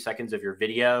first few seconds of your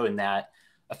video, and that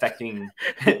affecting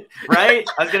right?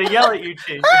 I was gonna yell at you,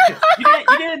 Ching. You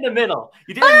did it in the middle.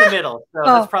 You did it in the middle, so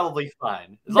that's probably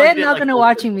fine. They're not gonna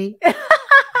watching me.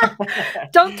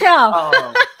 Don't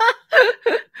tell.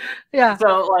 Yeah.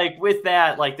 So like with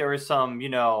that, like there were some,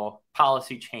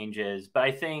 policy changes, but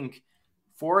I think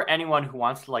for anyone who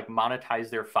wants to like monetize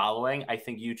their following, I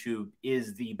think YouTube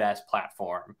is the best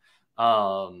platform.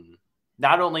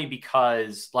 Not only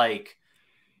because like,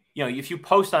 if you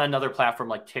post on another platform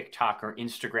like TikTok or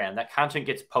Instagram, that content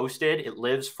gets posted, it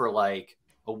lives for like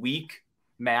a week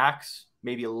max,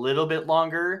 maybe a little bit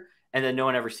longer, and then no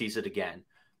one ever sees it again.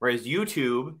 Whereas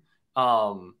YouTube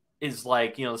is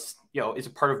like, is a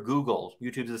part of Google.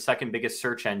 YouTube is the second biggest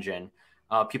search engine.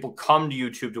 People come to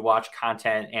YouTube to watch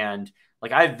content, and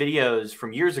like I have videos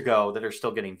from years ago that are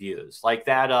still getting views. Like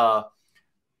that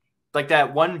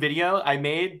one video I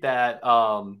made that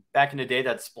back in the day,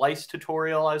 that splice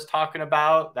tutorial I was talking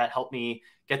about that helped me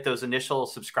get those initial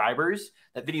subscribers.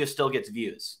 That video still gets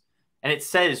views, and it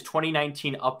says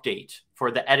 2019 update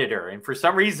for the editor. And for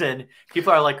some reason,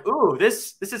 people are like, "Ooh,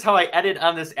 this is how I edit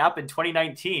on this app in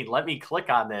 2019. Let me click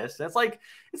on this." And it's like,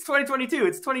 it's 2022,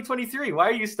 it's 2023. Why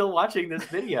are you still watching this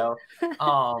video?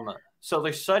 So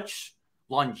there's such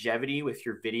longevity with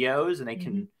your videos, and they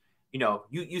can,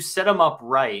 you set them up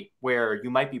right where you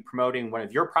might be promoting one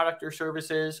of your product or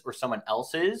services or someone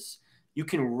else's. You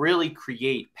can really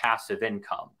create passive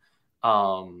income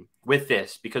with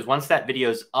this, because once that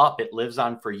video's up, it lives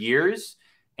on for years.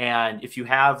 And if you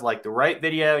have like the right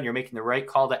video and you're making the right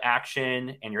call to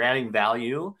action and you're adding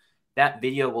value, that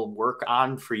video will work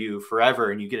on for you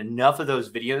forever. And you get enough of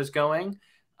those videos going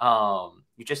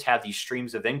you just have these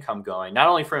streams of income going, not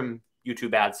only from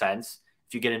YouTube AdSense,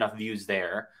 if you get enough views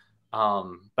there,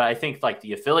 but I think like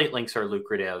the affiliate links are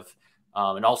lucrative,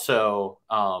 and also,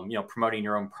 promoting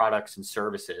your own products and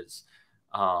services.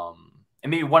 And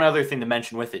maybe one other thing to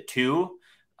mention with it too,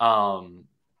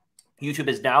 YouTube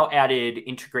has now added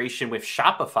integration with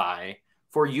Shopify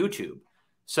for YouTube.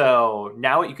 So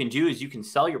now what you can do is you can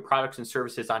sell your products and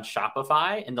services on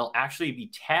Shopify, and they'll actually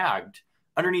be tagged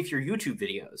underneath your YouTube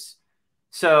videos.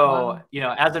 So,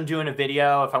 Wow. as I'm doing a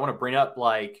video, if I want to bring up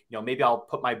like, maybe I'll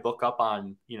put my book up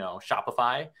on,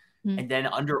 Shopify, Mm. and then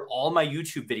under all my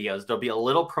YouTube videos, there'll be a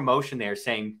little promotion there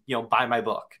saying, buy my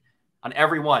book on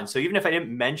every one. So even if I didn't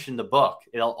mention the book,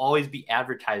 it'll always be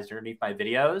advertised underneath my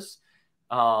videos.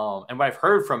 And what I've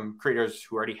heard from creators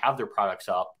who already have their products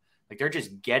up, like they're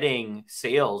just getting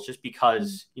sales just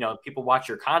because, people watch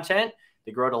your content,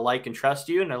 they grow to like and trust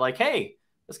you, and they're like, hey,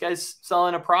 this guy's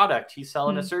selling a product, he's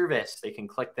selling a Mm. service. They can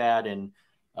click that and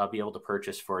be able to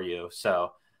purchase for you.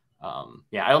 So, I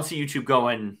don't see YouTube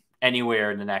going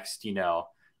anywhere in the next,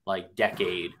 like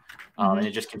decade. And it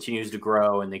Mhm. just continues to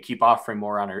grow, and they keep offering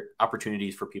more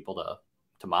opportunities for people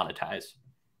to monetize.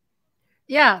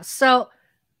 Yeah, so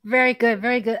very good,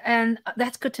 very good. And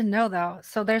that's good to know though.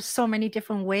 So there's so many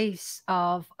different ways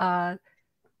of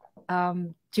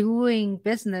doing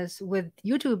business with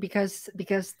YouTube because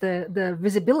the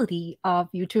visibility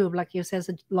of YouTube, like you said, is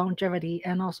longevity,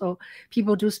 and also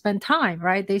people do spend time,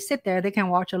 right? They sit there, they can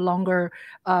watch a longer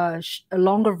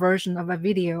version of a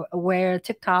video, where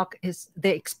TikTok is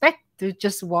they expect to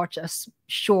just watch a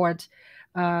short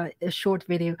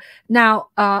video. Now,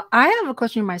 I have a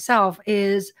question myself.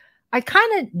 Is I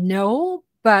kind of know,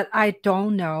 but I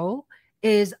don't know.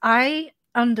 Is I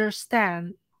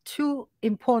understand two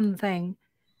important thing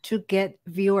to get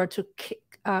viewer to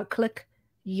click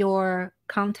your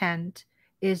content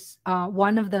is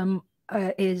one of them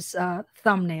is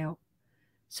thumbnail.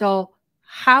 So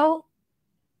how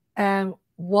and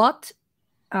what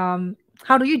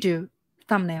how do you do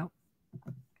thumbnail?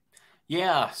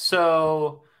 Yeah.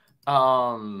 So,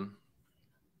 um,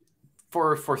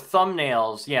 for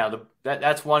thumbnails, yeah,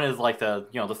 that's one of like the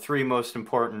three most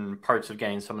important parts of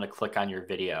getting someone to click on your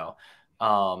video.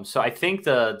 So I think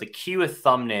the key with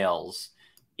thumbnails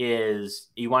is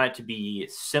you want it to be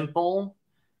simple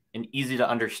and easy to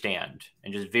understand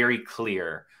and just very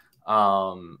clear.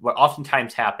 What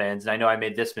oftentimes happens, and I know I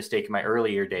made this mistake in my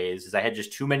earlier days, is I had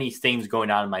just too many things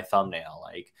going on in my thumbnail.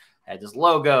 Like I had this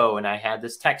logo and I had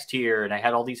this text here and I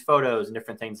had all these photos and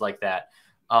different things like that.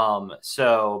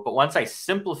 But once I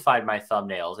simplified my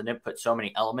thumbnails and didn't put so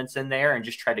many elements in there and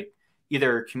just try to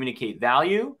either communicate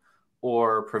value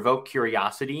or provoke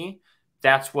curiosity,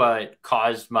 that's what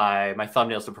caused my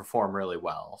thumbnails to perform really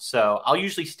well. So I'll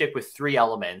usually stick with three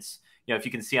elements. If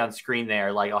you can see on screen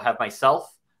there, like I'll have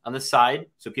myself on the side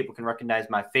so people can recognize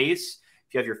my face.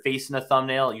 If you have your face in a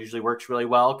thumbnail, it usually works really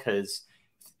well, because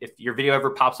if your video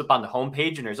ever pops up on the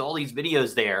homepage and there's all these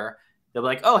videos there, they'll be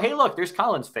like, oh, hey, look, there's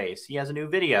Collin's face. He has a new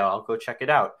video. I'll go check it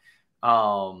out.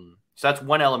 So that's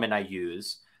one element I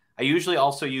use. I usually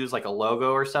also use like a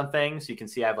logo or something. So you can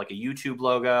see I have like a YouTube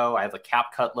logo. I have a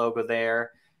CapCut logo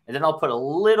there. And then I'll put a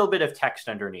little bit of text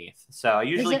underneath. So I Is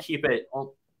usually it keep it.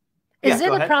 Oh, is yeah, it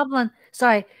go a ahead. problem?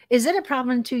 Sorry, is it a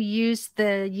problem to use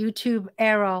the YouTube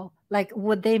arrow? Like,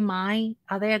 would they mind?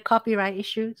 Are there copyright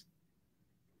issues?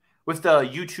 With the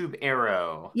YouTube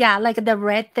arrow. Yeah, like the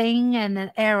red thing and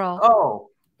an arrow. Oh,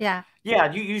 Yeah.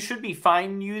 yeah, you should be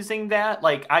fine using that.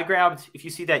 Like I grabbed, if you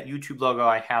see that YouTube logo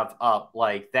I have up,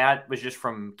 like that was just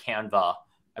from Canva.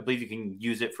 I believe you can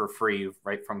use it for free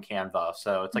right from Canva.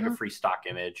 So it's like a Uh-huh. free stock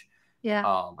image. Yeah.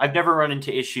 I've never run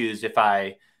into issues if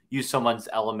I use someone's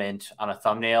element on a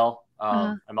thumbnail.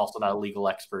 Uh-huh. I'm also not a legal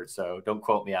expert, so don't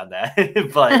quote me on that.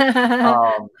 But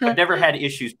I've never had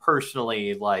issues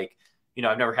personally. Like,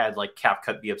 I've never had like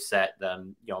CapCut be upset that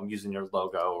I'm using their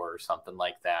logo or something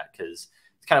like that, because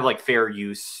it's kind of like fair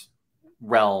use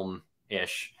realm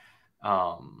ish.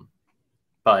 Um,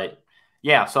 but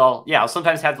yeah, so I'll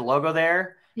sometimes have the logo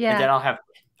there, and Yeah. then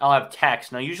I'll have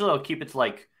text. Now usually I'll keep it to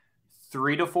like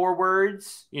 3 to 4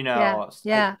 words. Yeah.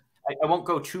 Yeah. I won't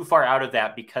go too far out of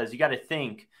that, because you got to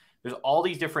think there's all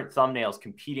these different thumbnails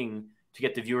competing to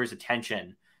get the viewer's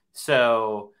attention.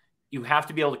 So you have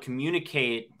to be able to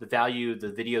communicate the value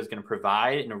the video is going to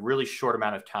provide in a really short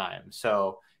amount of time.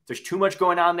 So if there's too much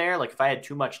going on there, like if I had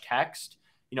too much text,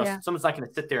 Yeah. someone's not going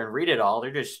to sit there and read it all.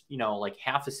 They're just, like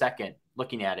half a second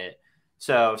looking at it.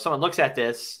 So if someone looks at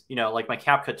this, like my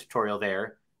CapCut tutorial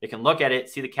there, they can look at it,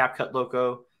 see the CapCut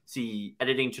logo, see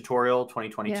editing tutorial Yeah.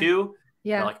 2022.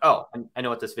 They're Yeah. like, oh, I know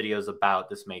what this video is about.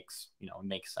 This makes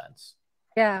sense.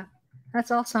 Yeah.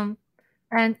 That's awesome.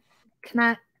 And can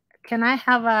I can I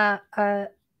have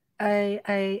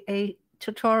a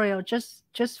tutorial,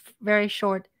 just very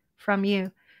short from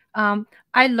you?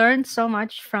 I learned so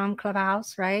much from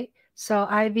Clubhouse, right? So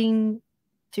I've been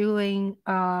doing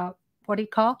what do you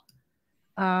call?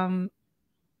 Um,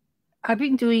 I've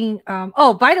been doing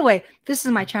oh, by the way, this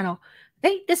is my channel.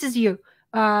 Hey, this is you.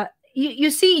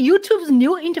 You see YouTube's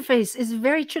new interface is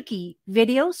very tricky.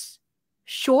 Videos,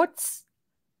 shorts,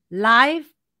 live,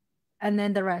 and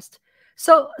then the rest.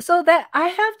 So that I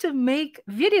have to make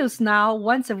videos now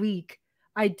once a week.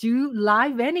 I do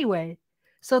live anyway.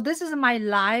 So this is my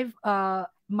live.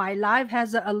 My live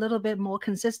has a little bit more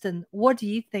consistent. What do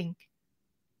you think?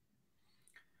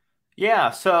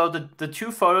 Yeah, so the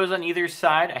two photos on either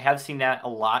side, I have seen that a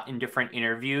lot in different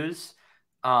interviews.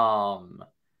 Um,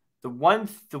 the one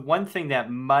thing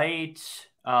that might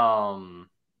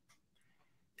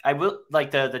I will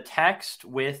like the text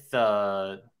with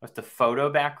the photo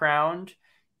background.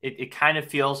 It kind of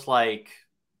feels like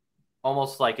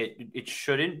almost like it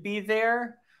shouldn't be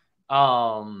there.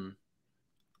 Um,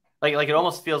 like it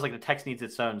almost feels like the text needs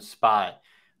its own spot.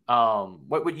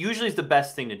 What usually is the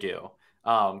best thing to do?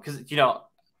 Because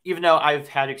even though I've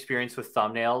had experience with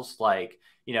thumbnails, like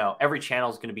every channel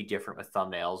is going to be different with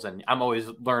thumbnails, and I'm always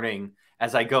learning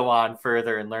as I go on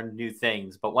further and learn new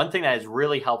things. But one thing that has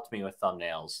really helped me with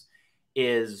thumbnails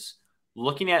is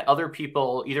looking at other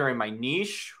people either in my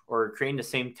niche or creating the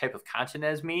same type of content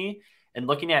as me and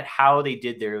looking at how they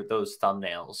did those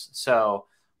thumbnails. So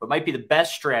what might be the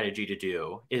best strategy to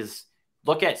do is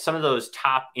look at some of those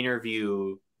top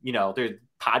interview, their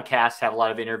podcasts have a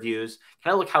lot of interviews.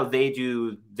 Kind of look how they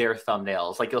do their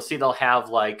thumbnails. Like you'll see they'll have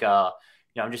like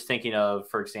I'm just thinking of,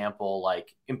 for example,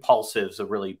 like Impulsive's a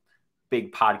really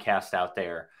big podcast out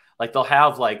there. Like they'll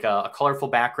have like a colorful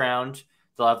background.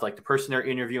 They'll have like the person they're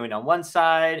interviewing on one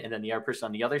side and then the other person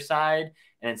on the other side.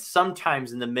 And then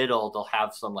sometimes in the middle, they'll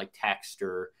have some like text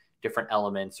or different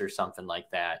elements or something like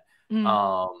that.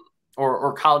 Mm.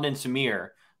 Or Collin and Samir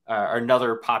are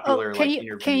another Oh, popular can like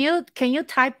you can interview. you can you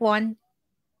type one,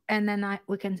 and then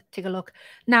we can take a look.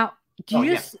 Now, do Oh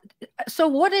you yeah, so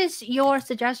what is your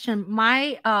suggestion?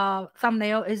 My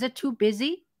thumbnail, is it too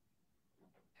busy?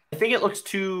 I think it looks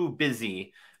too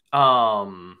busy.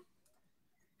 Um,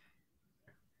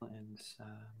 and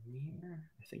Samir,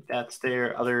 I think that's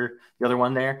the other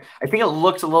one there. I think it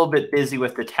looks a little bit busy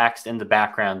with the text in the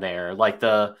background there, like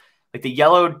the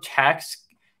yellow text.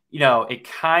 It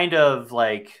kind of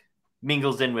like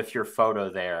mingles in with your photo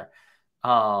there.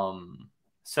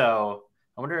 So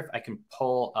I wonder if I can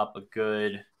pull up a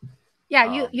good. Yeah,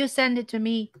 you Um, you send it to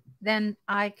me, then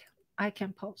I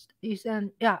can post. You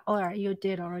send, yeah, all right, you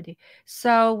did already.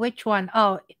 So which one?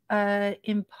 Oh,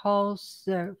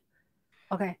 impulsive.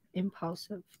 Okay,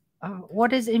 impulsive.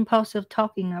 What is impulsive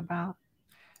talking about?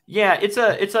 Yeah, it's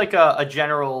like a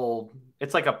general.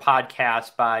 It's like a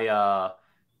podcast by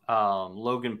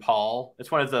Logan Paul.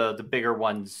 It's one of the bigger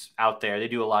ones out there. They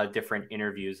do a lot of different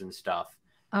interviews and stuff.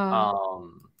 Oh,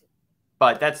 Um,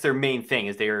 but that's their main thing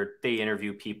is they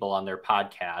interview people on their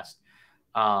podcast.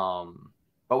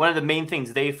 But one of the main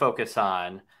things they focus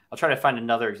on, I'll try to find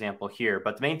another example here.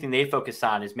 But the main thing they focus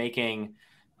on is making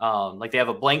like they have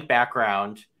a blank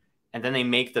background, and then they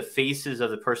make the faces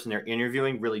of the person they're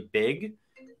interviewing really big.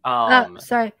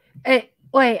 sorry. Hey,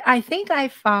 wait, I think I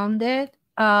found it.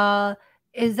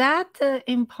 Is that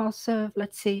impulsive?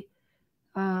 Let's see.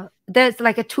 There's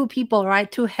like a two people, right?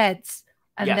 Two heads,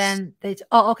 and Yes. then they.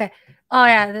 Oh, okay. Oh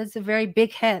yeah, that's a very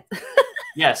big head.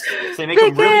 Yes. So they make them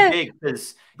Big really head. big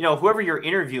because, whoever you're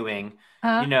interviewing,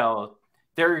 Uh, you know,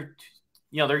 they're,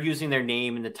 they're using their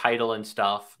name in the title and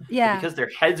stuff. But yeah. because their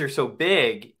heads are so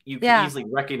big, you can Yeah. easily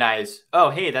recognize, oh,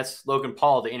 hey, that's Logan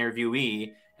Paul, the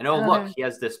interviewee. And oh, look, Okay. he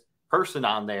has this person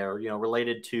on there,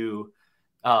 related to,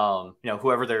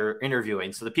 whoever they're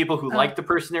interviewing. So the people who Oh, like the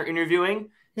person they're interviewing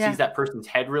yeah. sees that person's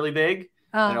head really big.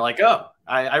 And they're Oh. like, oh,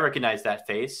 I recognize that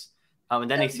face. And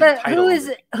then they see the But title on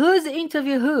the. who's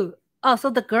interview who? Oh, so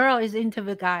the girl is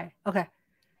interview guy. Okay.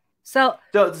 So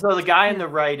So the guy on yeah. the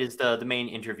right is the main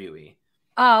interviewee.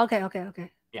 Oh, okay, okay,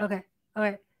 okay, Yeah. okay,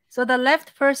 okay. So the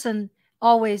left person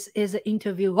always is an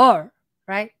interviewer,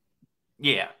 right?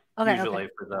 Yeah, Okay, okay, usually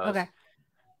for those. okay.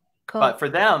 Cool. But for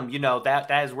them, that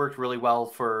has worked really well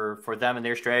for them and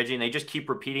their strategy, and they just keep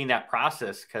repeating that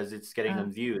process because it's getting Uh,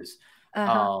 them views.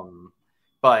 uh-huh. Um,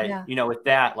 but Yeah. with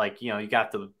that, like you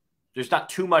got there's not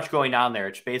too much going on there.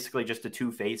 It's basically just the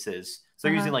two faces. So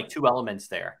they're using Uh-huh. like two elements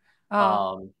there. Oh.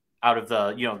 Um, out of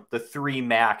the three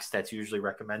max that's usually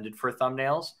recommended for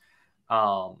thumbnails.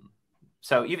 Um,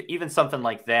 so even something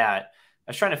like that,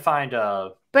 was trying to find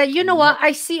But you know what?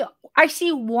 I see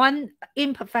one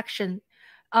imperfection,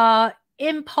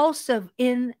 impulsive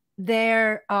in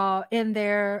their what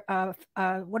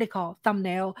do you call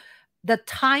thumbnail. The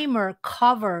timer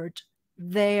covered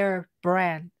their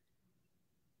brand.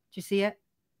 Do you see it?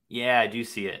 Yeah, I do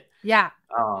see it. Yeah.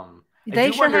 I They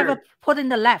do should have wonder. put in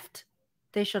the left.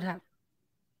 They should have.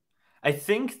 I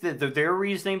think that their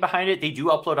reasoning behind it, they do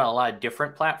upload on a lot of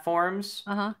different platforms.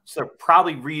 Uh-huh. So they're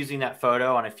probably reusing that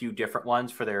photo on a few different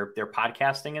ones for their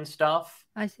podcasting and stuff.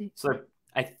 I see. So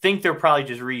I think they're probably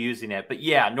just reusing it. But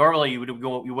yeah, normally you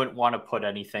wouldn't want to put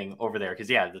anything over there because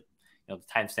the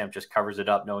timestamp just covers it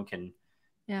up. No one can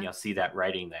see that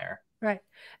writing there. Right.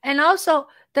 And also,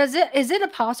 is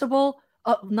it possible?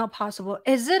 Not possible.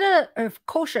 Is it a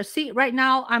kosher? See, right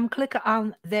now I'm clicking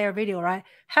on their video, right?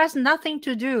 Has nothing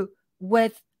to do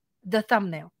with the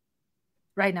thumbnail.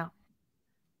 Right now,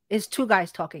 it's two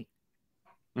guys talking.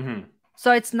 Mm-hmm.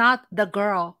 So it's not the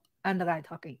girl and the guy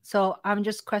talking. So I'm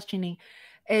just questioning: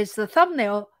 is the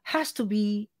thumbnail has to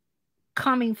be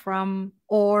coming from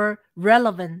or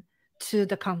relevant to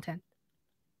the content?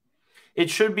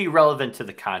 It should be relevant to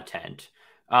the content.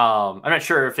 I'm not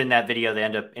sure if in that video they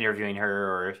end up interviewing her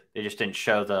or they just didn't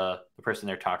show the person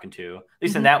they're talking to. At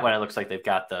least in that one, it looks like they've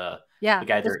got the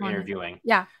guy they're interviewing.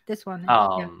 Yeah, this one.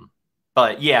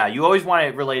 But yeah, you always want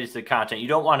it related to the content. You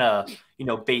don't want to,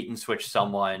 bait and switch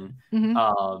someone,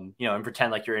 and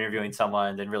pretend like you're interviewing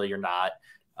someone, then really you're not.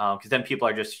 Because then people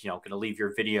are just, going to leave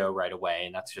your video right away,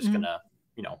 and that's just going to,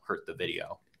 hurt the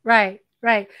video. Right.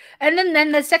 Right. And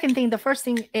then the second thing, the first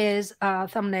thing is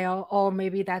thumbnail, or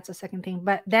maybe that's a second thing.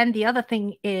 But then the other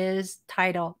thing is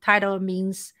title. Title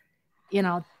means,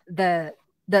 the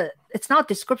it's not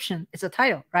description, it's a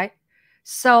title, right?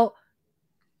 So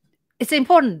it's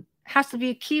important. It has to be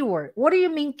a keyword. What do you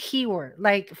mean keyword?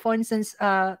 Like, for instance,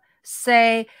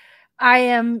 say I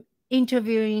am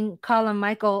interviewing Collin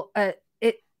Michael.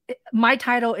 My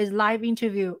title is live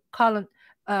interview Collin.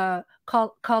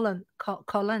 Collin.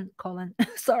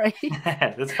 Sorry.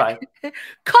 That's fine.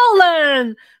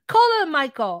 Collin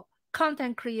Michael,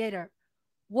 content creator.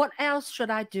 What else should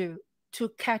I do to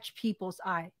catch people's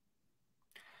eye?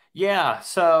 Yeah,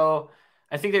 so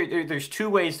I think there's two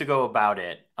ways to go about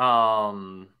it.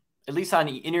 At least on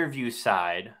the interview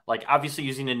side, like obviously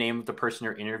using the name of the person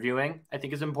you're interviewing, I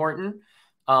think is important.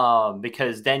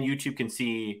 Because then YouTube can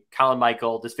see Collin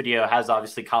Michael. This video has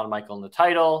obviously Collin Michael in the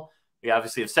title. We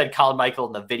obviously have said Collin Michael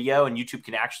in the video, and YouTube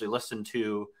can actually listen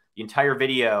to the entire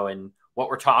video and what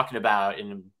we're talking about,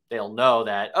 and they'll know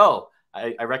that,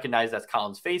 I recognize that's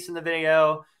Collin's face in the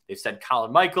video. They've said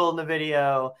Collin Michael in the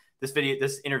video.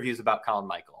 This interview is about Collin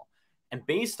Michael. And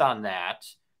based on that,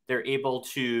 they're able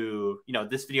to,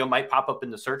 this video might pop up in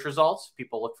the search results.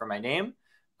 People look for my name.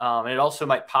 And it also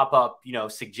might pop up,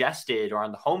 suggested or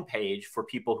on the homepage for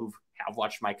people who have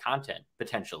watched my content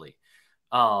potentially.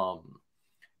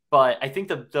 But I think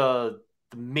the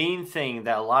main thing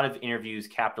that a lot of interviews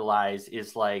capitalize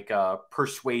is like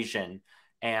persuasion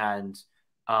and,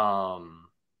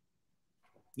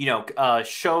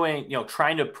 showing,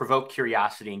 trying to provoke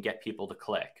curiosity and get people to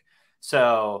click.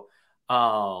 So,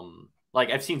 like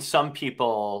I've seen some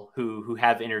people who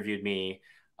have interviewed me,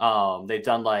 they've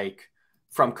done like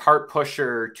from cart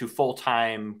pusher to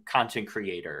full-time content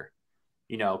creator,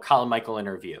 Collin Michael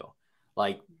interview,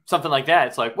 like something like that.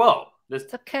 It's like, whoa.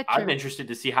 I'm interested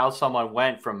to see how someone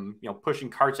went from, pushing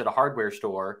carts at a hardware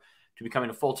store to becoming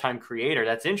a full-time creator.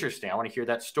 That's interesting. I want to hear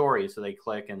that story. So they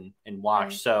click and watch.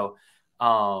 Right. So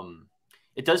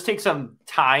it does take some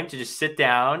time to just sit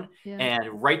down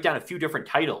and write down a few different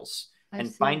titles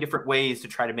and find different ways to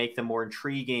try to make them more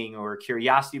intriguing or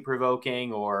curiosity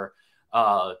provoking or,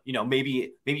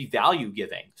 maybe value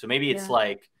giving. So maybe it's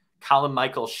like Collin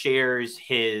Michael shares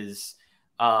his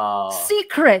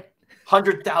secret.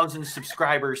 100,000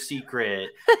 subscriber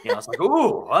secret. It's like,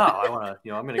 oh, wow, I want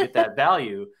to, I'm going to get that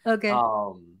value. Okay.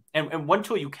 And one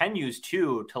tool you can use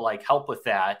too to like help with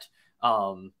that,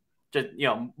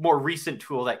 more recent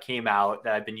tool that came out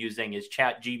that I've been using is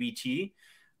ChatGPT,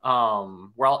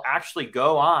 where I'll actually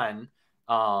go on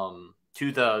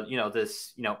to the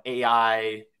this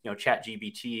AI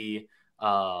ChatGPT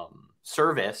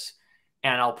service,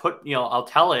 and I'll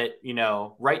tell it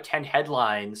write 10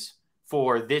 headlines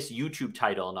for this YouTube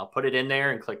title, and I'll put it in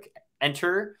there and click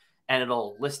enter, and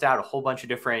it'll list out a whole bunch of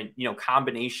different,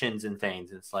 combinations and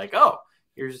things. And it's like, oh,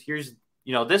 here's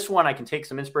this one, I can take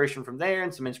some inspiration from there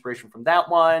and some inspiration from that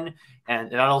one.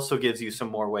 And it also gives you some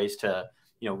more ways to,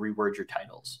 reword your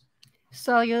titles.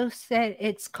 So you said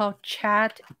it's called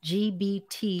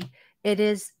ChatGPT. It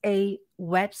is a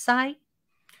website?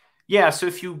 Yeah, so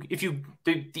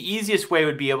the easiest way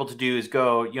would be able to do is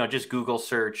go, just Google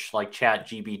search like Chat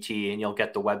GBT and you'll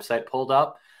get the website pulled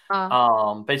up.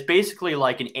 Uh, But it's basically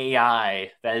like an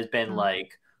AI that has been uh,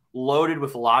 like loaded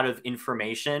with a lot of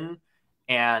information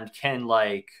and can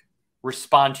like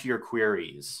respond to your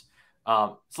queries.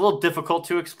 It's a little difficult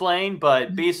to explain,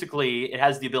 but basically it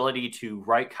has the ability to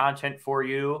write content for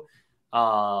you.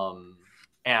 Um,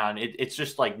 and it's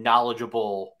just like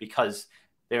knowledgeable because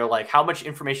they're like, how much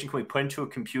information can we put into a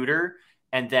computer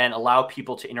and then allow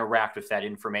people to interact with that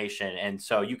information? And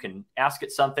so you can ask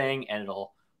it something and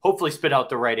it'll hopefully spit out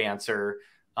the right answer.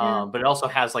 yeah. But it also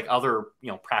has like other,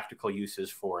 practical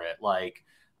uses for it. Like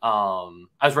I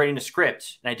was writing a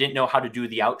script and I didn't know how to do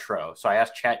the outro. So I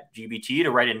asked Chat GBT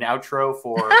to write an outro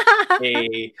for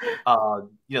a,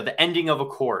 the ending of a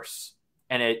course.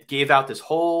 And it gave out this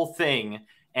whole thing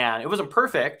and it wasn't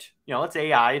perfect. It's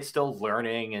AI, it's still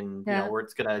learning and, Yeah. where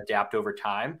it's going to adapt over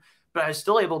time. But I was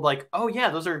still able to like, oh yeah,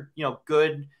 those are,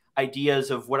 good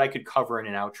ideas of what I could cover in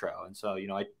an outro. And so,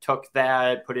 I took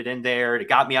that, put it in there. It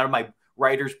got me out of my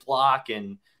writer's block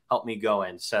and helped me go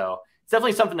in. So it's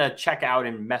definitely something to check out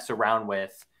and mess around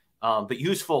with, but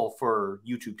useful for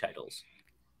YouTube titles.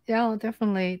 Yeah,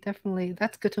 definitely, definitely.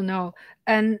 That's good to know.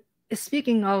 And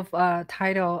speaking of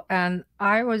title, and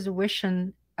I was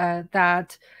wishing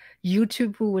that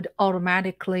YouTube would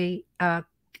automatically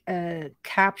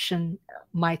caption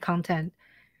my content.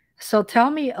 So tell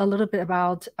me a little bit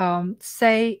about,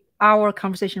 say, our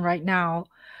conversation right now.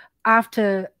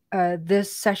 After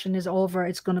this session is over,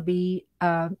 it's going to be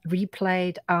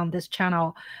replayed on this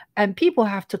channel, and people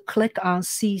have to click on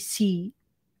CC,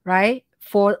 right,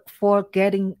 for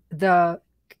getting the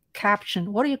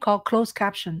caption. What do you call closed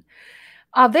caption?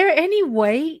 Are there any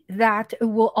way that it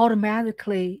will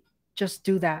automatically just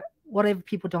do that? What if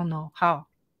people don't know how?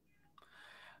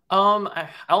 I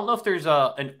don't know if there's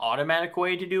an automatic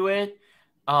way to do it.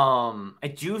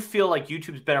 I do feel like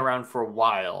YouTube's been around for a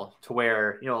while to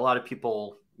where, a lot of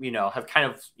people, have kind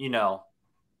of,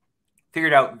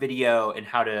 figured out video and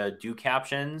how to do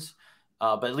captions.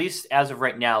 But at least as of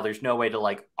right now, there's no way to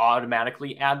like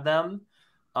automatically add them.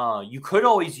 You could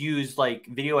always use like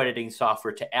video editing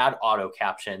software to add auto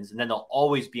captions, and then they'll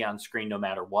always be on screen no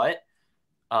matter what.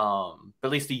 But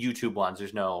at least the YouTube ones,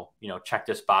 there's no, check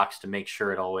this box to make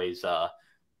sure it always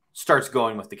starts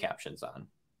going with the captions on.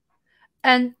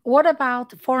 And what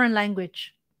about foreign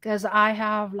language? Because I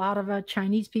have a lot of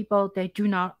Chinese people, they do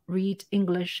not read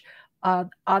English. Are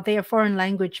there foreign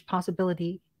language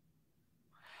possibility?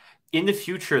 In the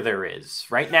future, there is.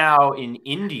 Right now in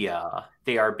India,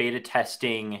 they are beta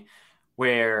testing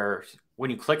where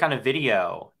when you click on a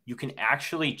video, you can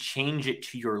actually change it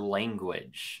to your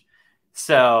language.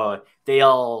 So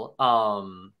they'll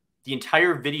the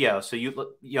entire video. So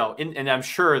and I'm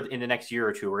sure in the next year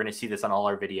or two, we're going to see this on all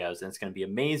our videos, and it's going to be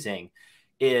amazing.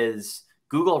 Is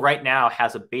Google right now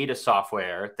has a beta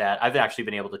software that I've actually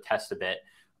been able to test a bit,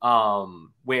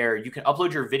 where you can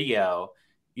upload your video,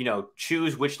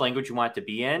 choose which language you want it to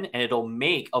be in, and it'll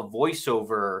make a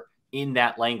voiceover in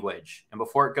that language. And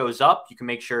before it goes up, you can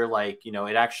make sure like,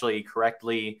 it actually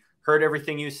correctly heard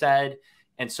everything you said.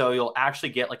 And so you'll actually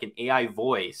get like an AI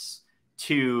voice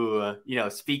to,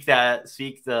 speak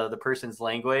the person's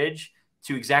language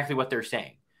to exactly what they're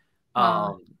saying.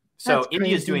 Wow, So that's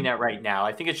India's doing crazy. that right now.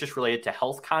 I think it's just related to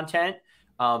health content.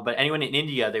 But anyone in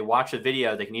India, they watch a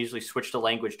video, they can easily switch the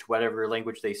language to whatever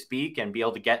language they speak and be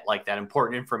able to get like that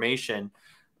important information.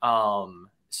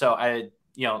 So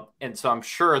and so I'm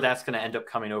sure that's going to end up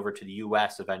coming over to the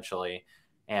US eventually.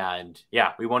 And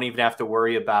yeah, we won't even have to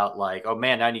worry about like, oh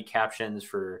man, I need captions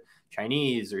for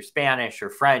Chinese or Spanish or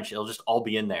French. It'll just all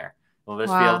be in there. We'll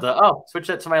just be able Wow. to, switch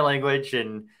that to my language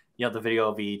and, the video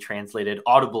will be translated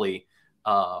audibly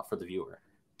for the viewer.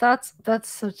 That's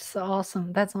such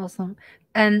awesome. That's awesome.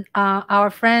 And our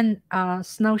friend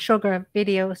Snow Sugar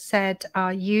video said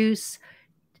use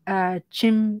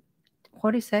chim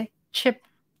what do you say? Chip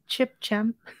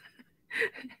cham.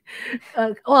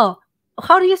 Well,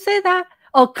 how do you say that?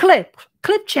 Oh, clip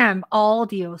cham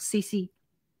audio CC.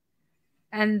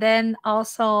 And then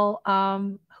also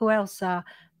who else? Da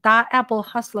Apple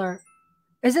Hustler.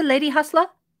 Is it Lady Hustler?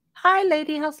 Hi,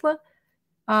 Lady Hustler.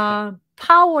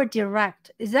 Power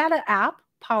Direct. Is that an app?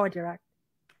 Power Direct.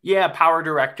 Yeah, Power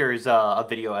Director is a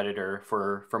video editor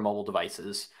for mobile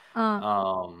devices.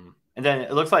 Uh, And then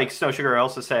it looks like Snow Sugar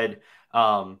also said,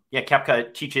 yeah,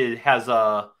 CapCut has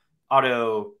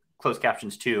auto closed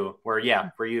captions too, where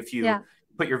if you yeah,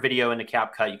 put your video into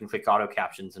CapCut, you can click auto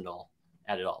captions and it'll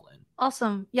add it all in.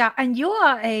 awesome. Yeah, and you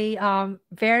are a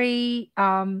very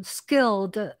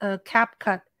skilled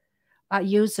CapCut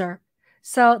user.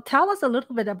 So tell us a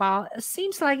little bit about. It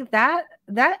seems like that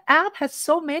app has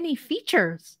so many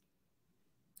features.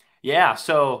 Yeah,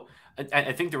 so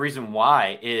I think the reason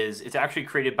why is it's actually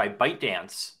created by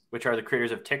ByteDance, which are the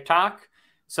creators of TikTok.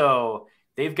 So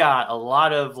they've got a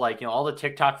lot of like, all the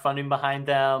TikTok funding behind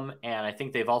them. And I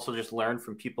think they've also just learned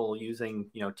from people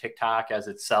using, TikTok as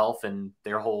itself and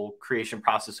their whole creation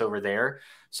process over there.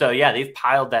 So yeah, they've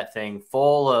piled that thing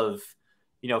full of,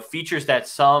 features that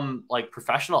some like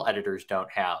professional editors don't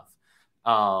have.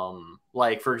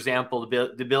 Like for example,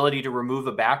 the ability to remove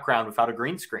a background without a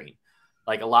green screen.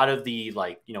 Like a lot of the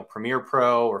like, Premiere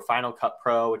Pro or Final Cut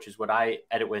Pro, which is what I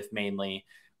edit with mainly,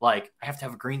 like I have to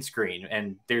have a green screen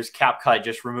and there's CapCut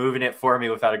just removing it for me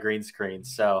without a green screen.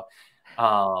 So yeah,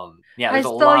 I there's a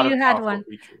saw lot of you had powerful one.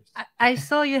 features. I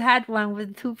saw you had one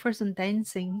with two-person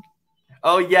dancing.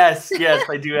 Oh yes, yes,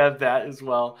 I do have that as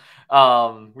well.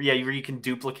 Yeah, you can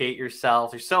duplicate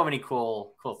yourself. There's so many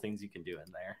cool things you can do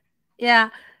in there. Yeah.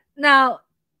 Now,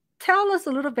 tell us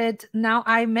a little bit. Now,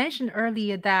 I mentioned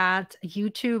earlier that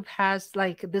YouTube has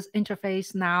like this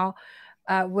interface now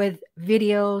with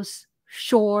videos,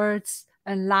 shorts,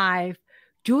 and live.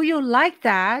 Do you like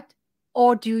that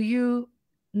or do you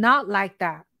not like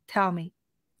that? Tell me.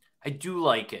 I do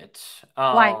like it.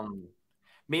 Why?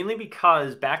 Mainly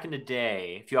because back in the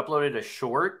day, if you uploaded a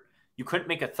short, you couldn't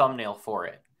make a thumbnail for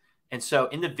it. And so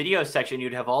in the video section,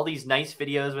 you'd have all these nice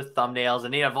videos with thumbnails,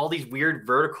 and they have all these weird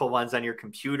vertical ones on your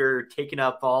computer taking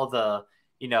up all the,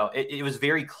 it was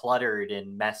very cluttered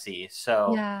and messy.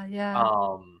 So, Yeah, yeah.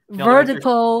 like there's,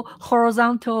 Vertical,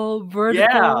 horizontal,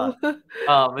 yeah.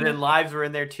 vertical. And then lives were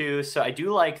in there too. So I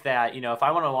do like that. If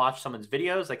I want to watch someone's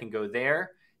videos, I can go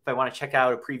there. If I want to check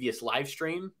out a previous live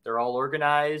stream, they're all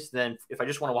organized. Then if I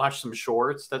just want to watch some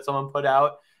shorts that someone put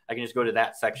out, I can just go to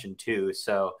that section too.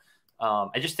 So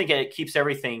I just think it keeps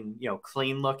everything,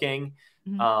 clean looking.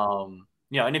 Mhm.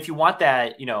 And if you want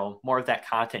that, more of that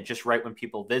content just right when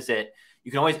people visit,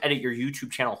 you can always edit your YouTube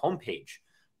channel homepage.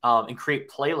 And create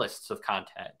playlists of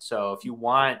content. So if you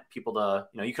want people to,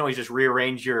 you can always just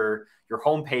rearrange your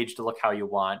homepage to look how you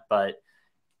want, but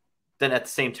then at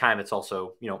the same time, it's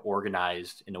also,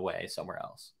 organized in a way somewhere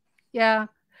else. Yeah.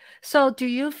 So do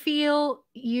you feel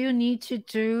you need to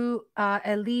do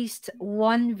at least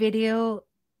one video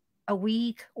a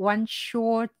week, one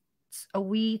short a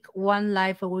week, one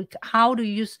live a week? How do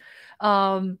you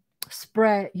um,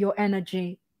 spread your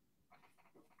energy?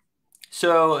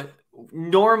 So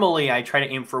normally I try to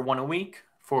aim for one a week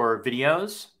for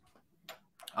videos.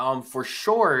 For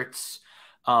shorts,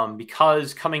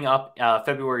 because coming up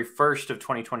February 1st of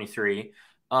 2023,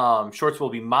 shorts will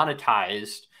be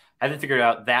monetized. I haven't figured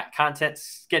out that content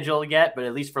schedule yet, but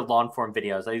at least for long form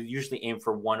videos, I usually aim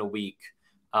for one a week,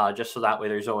 just so that way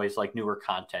there's always like newer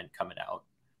content coming out.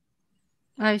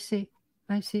 I see.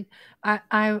 I see.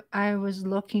 I was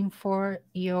looking for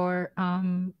your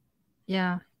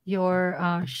yeah,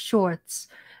 your shorts.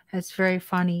 It's very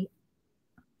funny.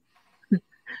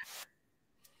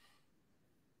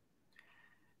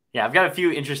 Yeah, I've got a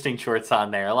few interesting shorts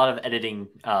on there, a lot of editing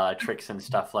tricks and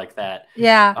stuff like that.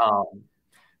 Yeah.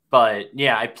 But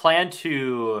yeah, I plan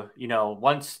to,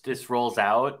 once this rolls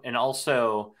out, and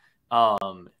also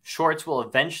shorts will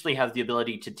eventually have the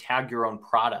ability to tag your own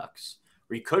products,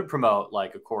 where you could promote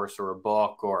like a course or a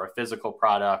book or a physical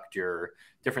product or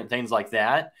different things like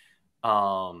that.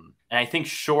 And I think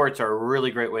shorts are a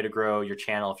really great way to grow your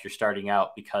channel if you're starting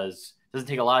out, because it doesn't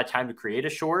take a lot of time to create a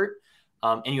short.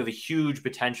 And you have a huge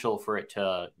potential for it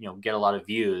to, get a lot of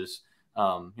views.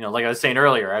 Like I was saying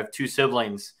earlier, I have two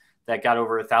siblings that got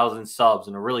over 1,000 subs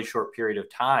in a really short period of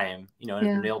time, and have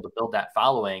Yeah. been able to build that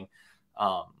following.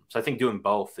 So I think doing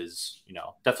both is,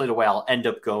 definitely the way I'll end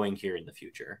up going here in the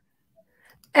future.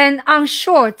 And on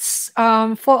shorts,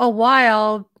 for a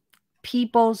while,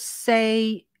 people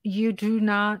say you do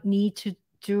not need to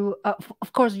do.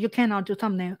 Of course, you cannot do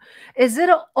thumbnail. Is it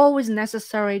always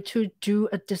necessary to do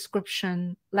a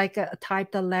description, like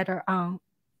type the letter on,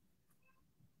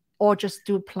 or just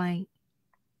do plain?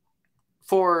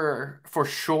 For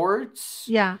shorts,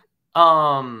 Yeah.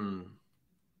 I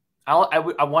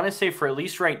want to say for at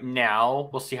least right now,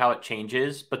 we'll see how it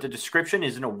changes. But the description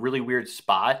is in a really weird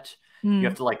spot. You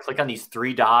have Mm. to like click on these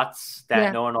three dots that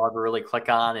Yeah. no one will ever really click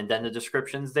on, and then the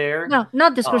description's there. No,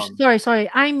 not description. Um, Sorry, sorry.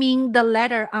 I mean the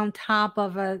letter on top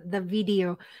of the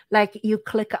video. Like you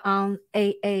click on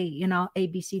A, A,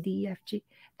 B, C, D, E, F, G,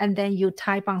 and then you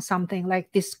type on something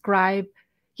like describe,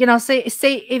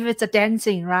 say if it's a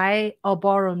dancing, right? Or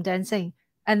ballroom dancing.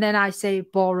 And then I say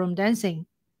ballroom dancing.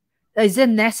 Is it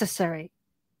necessary?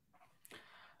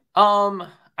 I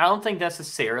don't think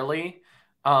necessarily.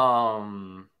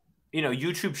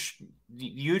 YouTube the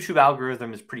YouTube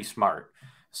algorithm is pretty smart.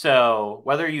 So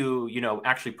whether you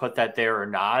actually put that there or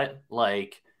not,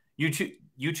 like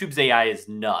YouTube's AI is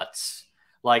nuts.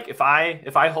 Like if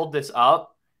I hold this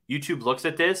up, YouTube looks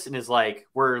at this and is like,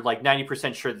 we're like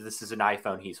 90% sure that this is an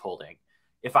iPhone he's holding.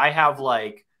 If I have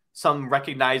like some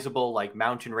recognizable like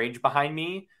mountain range behind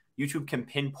me, YouTube can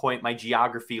pinpoint my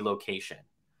geography location.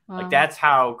 Like Wow. that's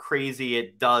how crazy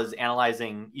it does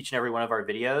analyzing each and every one of our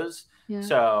videos. Yeah.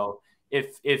 So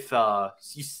if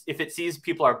it sees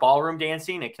people are ballroom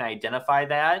dancing, it can identify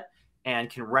that and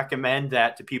can recommend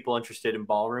that to people interested in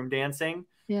ballroom dancing.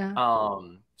 Yeah.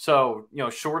 So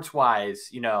shorts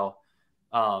wise,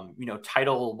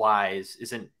 title wise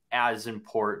isn't as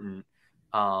important,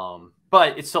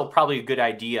 but it's still probably a good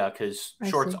idea because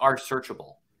shorts are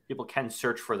searchable. People can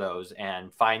search for those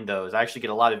and find those. I actually get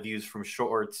a lot of views from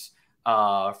shorts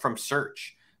from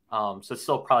search. So it's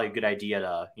still probably a good idea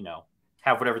to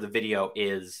have whatever the video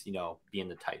is, be in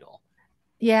the title.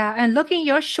 Yeah, and looking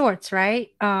your shorts,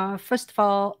 right? First of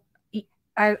all,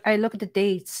 I look at the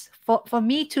dates. For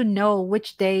me to know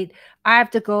which date, I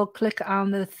have to go click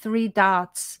on the three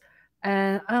dots,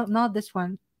 and oh, not this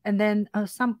one, and then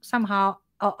somehow,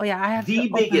 oh yeah, I have the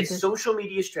to biggest social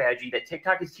media strategy that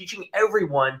TikTok is teaching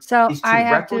everyone is to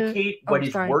replicate what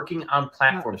is working on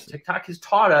platforms. TikTok has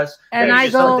taught us and that I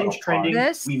if go something's trending,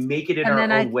 we make it in our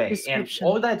own way, and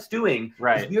all that's doing is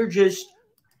we're just.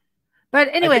 But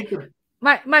anyway,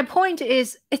 my point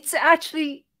is, it's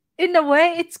actually, in a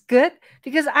way, it's good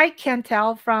because I can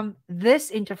tell from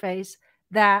this interface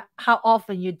that how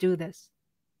often you do this.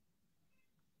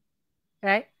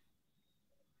 Right?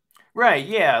 Right,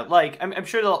 yeah. Like I'm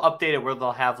sure they'll update it where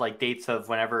they'll have like dates of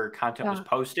whenever content was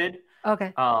posted.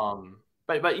 Okay.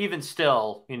 But even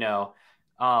still, I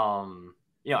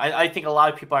think a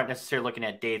lot of people aren't necessarily looking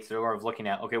at dates. They're more of looking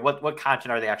at, okay, what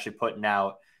content are they actually putting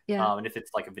out? Yeah. And if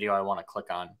it's like a video I want to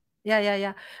click on.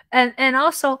 Yeah. And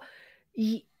also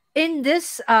in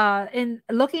this in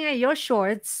looking at your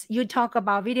shorts, you talk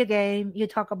about video game, you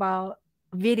talk about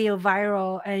video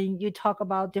viral, and you talk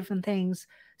about different things.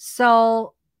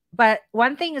 So, but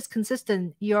one thing is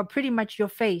consistent, you're pretty much, your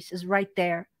face is right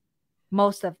there,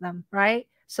 most of them, right?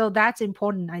 So that's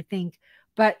important, I think.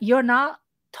 But you're not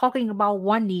talking about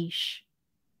one niche,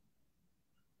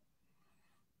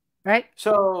 right?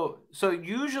 So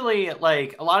usually,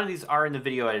 like, a lot of these are in the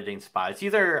video editing spot. It's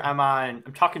either I'm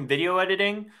talking video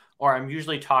editing, or I'm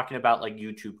usually talking about like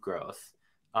YouTube growth,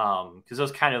 because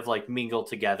those kind of like mingle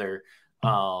together.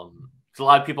 Because a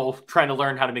lot of people trying to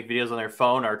learn how to make videos on their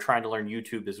phone are trying to learn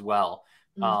YouTube as well.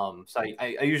 So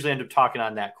I usually end up talking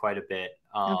on that quite a bit.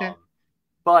 Okay.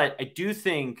 But I do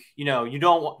think, you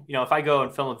don't want, if I go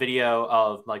and film a video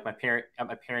of like my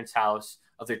parents' house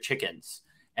of their chickens,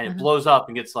 and it blows up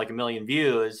and gets like 1 million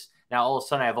views, now all of a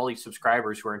sudden I have all these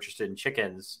subscribers who are interested in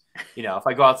chickens. If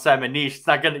I go outside my niche, it's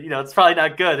not gonna, it's probably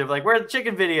not good. They're like, where are the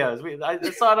chicken videos? I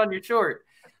saw it on your short.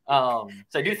 So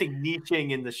I do think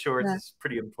niching in the shorts is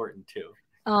pretty important too.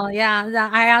 Oh yeah,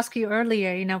 I asked you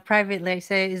earlier, privately, I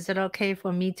say, is it okay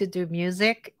for me to do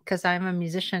music because I'm a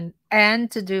musician and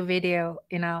to do video,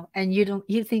 and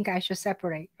you think I should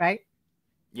separate, right?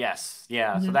 Yes,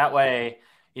 yeah. So that way,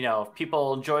 if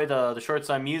people enjoy the shorts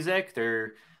on music,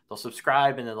 they'll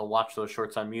subscribe and then they'll watch those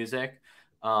shorts on music.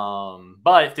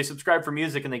 But if they subscribe for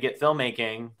music and they get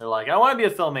filmmaking, they're like, I want to be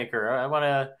a filmmaker. I want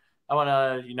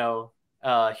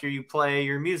to hear you play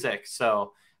your music.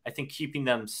 So I think keeping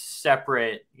them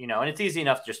separate, and it's easy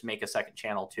enough to just make a second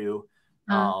channel too.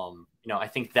 I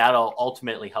think that'll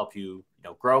ultimately help you,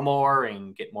 grow more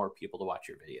and get more people to watch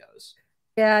your videos.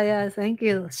 Yeah. Thank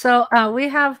you. So we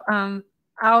have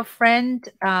our friend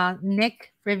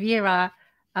Nick Riviera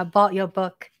bought your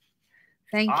book.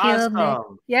 Thank you, Nick.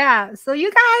 Yeah. So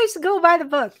you guys go buy the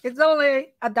book. It's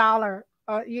only $1.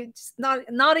 It's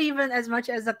not even as much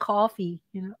as a coffee,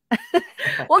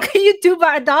 What can you do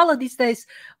by $1 these days?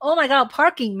 Oh my God,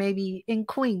 parking maybe in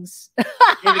Queens. You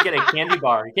can't even get a candy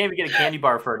bar. You can't even get a candy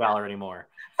bar for $1 anymore.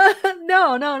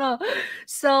 No.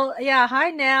 So yeah,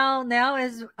 hi Nell. Nell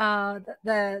is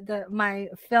my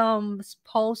film's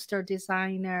poster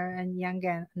designer, and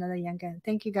another Yangan.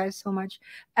 Thank you guys so much.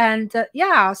 And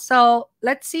yeah, so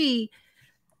let's see.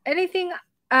 Anything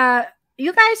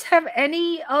you guys have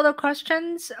any other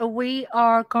questions? We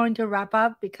are going to wrap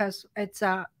up because it's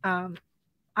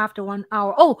after 1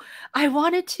 hour. Oh, I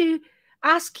wanted to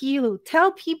ask you,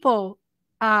 tell people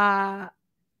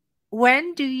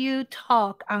when do you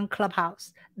talk on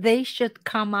Clubhouse? They should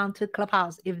come on to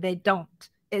Clubhouse. If they don't,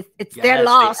 it's their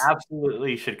loss. They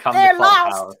absolutely should come to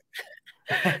Clubhouse.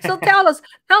 So tell us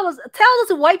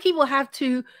why people have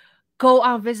to go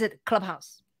and visit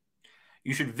Clubhouse.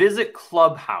 you should visit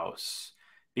Clubhouse,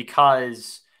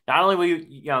 because not only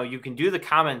will you can do the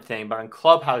comment thing, but on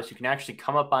Clubhouse, you can actually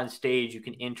come up on stage, you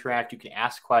can interact, you can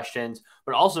ask questions,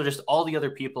 but also just all the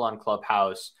other people on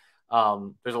Clubhouse.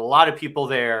 There's a lot of people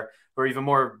there who are even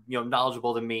more,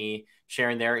 knowledgeable than me,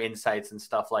 sharing their insights and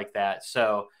stuff like that.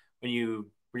 So when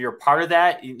you're a part of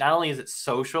that, not only is it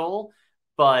social,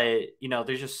 but,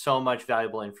 there's just so much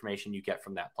valuable information you get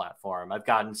from that platform. I've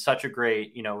gotten such a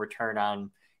great, return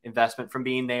on investment from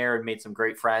being there and made some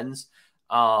great friends.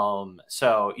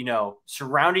 So,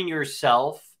 surrounding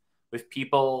yourself with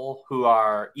people who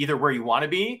are either where you want to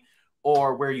be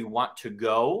or where you want to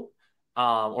go,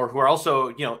 or who are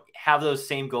also, have those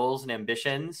same goals and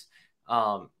ambitions.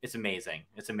 It's amazing.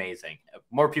 It's amazing.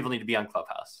 More people need to be on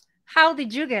Clubhouse. How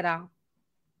did you get on?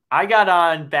 I got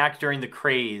on back during the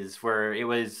craze where it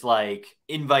was like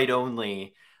invite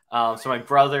only. So my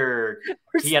brother,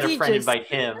 he had a friend invite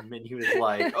him, and he was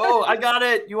like, "Oh, I got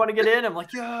it. You want to get in?" I'm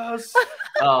like, "Yes."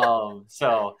 Yeah,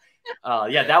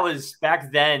 that was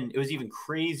back then. It was even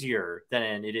crazier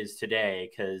than it is today,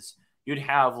 because you'd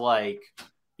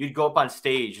go up on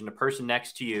stage, and the person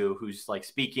next to you who's like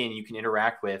speaking, you can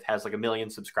interact with, has like 1 million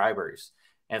subscribers,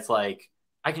 and it's like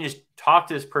I can just talk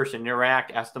to this person,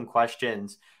 interact, ask them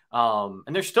questions.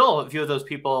 And there's still a few of those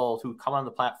people who come on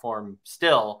the platform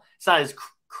still. It's not as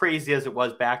crazy as it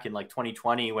was back in like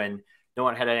 2020, when no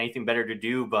one had anything better to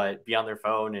do but be on their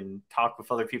phone and talk with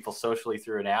other people socially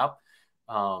through an app.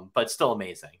 But still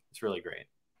amazing. It's really great.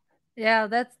 Yeah,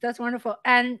 that's wonderful.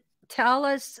 And tell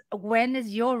us, when is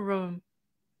your room?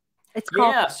 It's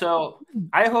called... Yeah, so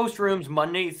I host rooms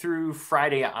Monday through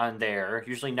Friday on there,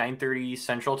 usually 9:30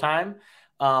 Central Time.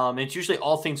 It's usually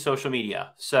all things social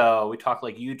media. So we talk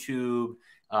like YouTube,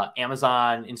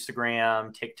 Amazon,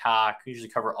 Instagram, TikTok. We usually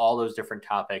cover all those different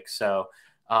topics. So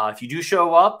if you do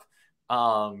show up,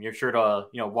 you're sure to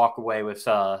walk away with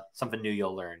something new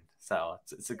you'll learn. So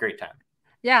it's a great time.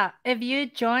 Yeah, if you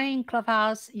join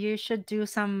Clubhouse, you should do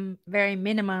some very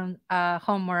minimum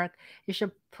homework. You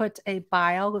should put a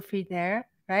biography there,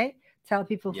 right? Tell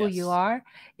people who you are.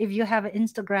 If you have an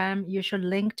Instagram, you should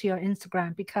link to your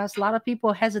Instagram, because a lot of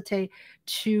people hesitate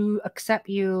to accept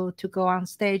you to go on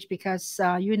stage, because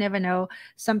you never know.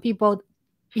 Some people,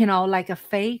 like a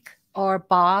fake or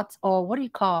bot, or what do you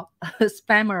call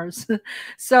spammers.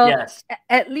 So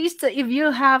at least if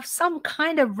you have some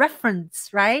kind of reference,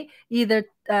 right? Either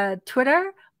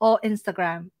Twitter or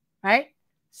Instagram, right?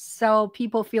 So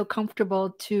people feel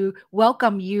comfortable to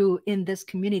welcome you in this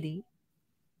community.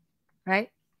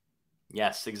 Right?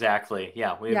 Yes, exactly.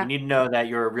 Yeah, we need to know that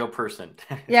you're a real person.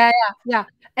 Yeah.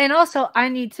 And also, I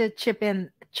need to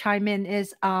chime in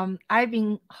is I've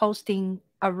been hosting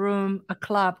a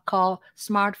club called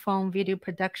Smartphone Video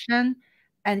Production.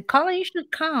 And Collin, you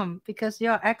should come because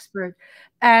you're an expert.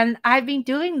 And I've been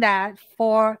doing that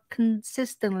for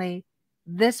consistently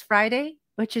this Friday,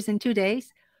 which is in 2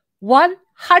 days,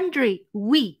 100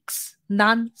 weeks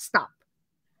nonstop.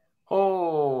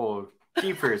 Oh,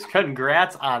 keepers,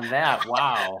 congrats on that.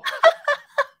 Wow.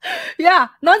 Yeah,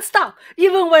 nonstop.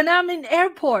 Even when I'm in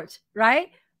airport, right?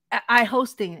 I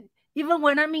hosting it. Even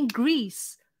when I'm in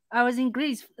Greece, I was in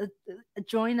Greece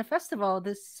joining a festival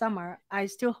this summer. I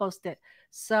still host it.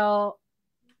 So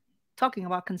talking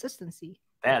about consistency.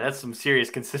 Yeah, that's some serious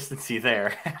consistency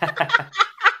there.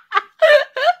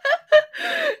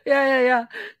 Yeah.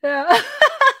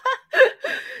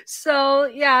 So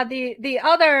yeah, the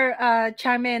other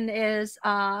chime in is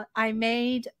I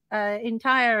made an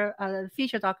entire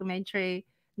feature documentary,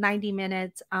 90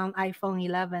 minutes on iPhone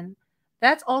 11.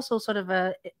 That's also sort of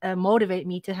a motivate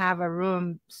me to have a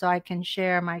room so I can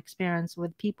share my experience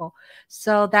with people.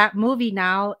 So that movie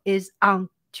now is on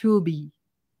Tubi.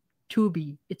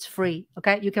 It's free.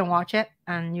 Okay, you can watch it,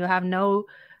 and you have no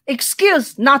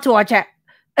excuse not to watch it.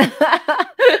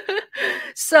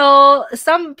 So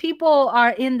some people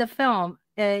are in the film.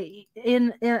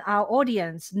 In our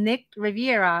audience, Nick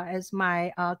Riviera is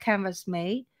my canvas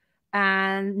mate,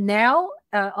 and Nell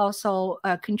also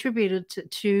contributed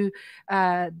to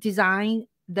design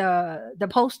the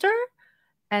poster,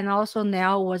 and also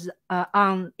Nell was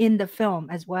in the film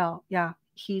as well. Yeah,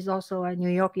 he's also a New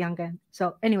York youngin.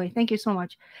 So anyway, thank you so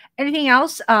much. Anything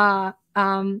else? Do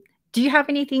you have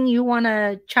anything you want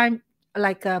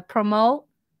to promote?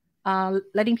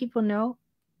 Letting people know?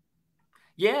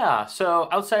 Yeah, so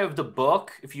outside of the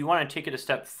book, if you want to take it a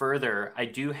step further, I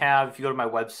do have, if you go to my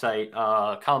website,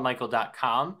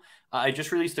 collinmichael.com, I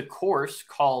just released a course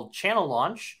called Channel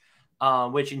Launch,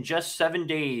 which in just 7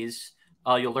 days,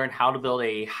 you'll learn how to build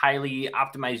a highly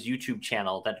optimized YouTube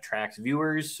channel that attracts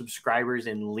viewers, subscribers,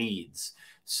 and leads.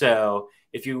 So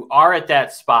if you are at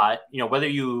that spot, whether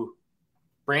you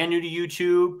brand new to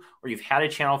YouTube, or you've had a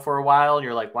channel for a while and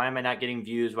you're like, why am I not getting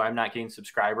views? Why am I not getting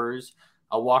subscribers?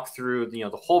 I'll walk through, the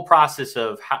whole process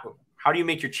of how do you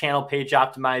make your channel page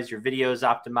optimize, your videos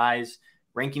optimize,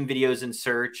 ranking videos in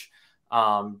search,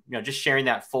 just sharing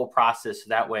that full process. So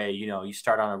that way, you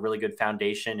start on a really good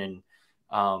foundation and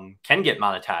can get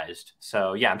monetized.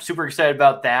 So yeah, I'm super excited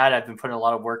about that. I've been putting a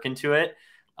lot of work into it.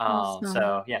 Awesome.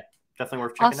 So yeah, definitely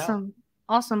worth checking out.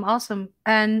 Awesome.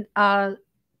 And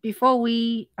before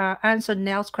we answer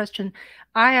Nell's question,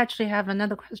 I actually have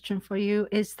another question for you.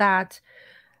 Is that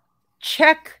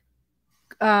check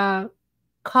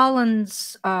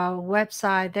Collin's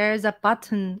website. There is a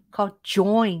button called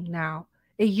join now.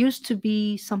 It used to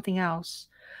be something else.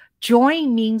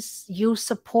 Join means you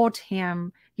support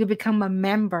him, you become a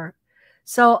member.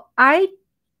 So I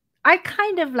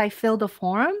kind of like fill the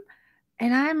form,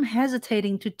 and I'm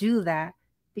hesitating to do that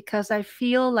because I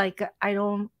feel like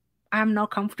I'm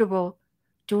not comfortable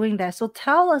doing that. So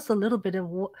tell us a little bit of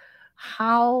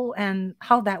how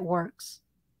that works.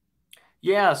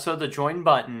 Yeah, so the join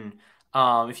button,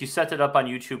 if you set it up on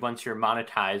YouTube once you're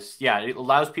monetized, yeah, it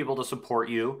allows people to support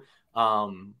you.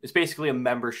 It's basically a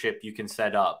membership you can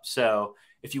set up. So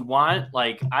if you want,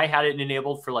 like I had it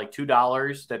enabled for like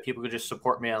 $2 that people could just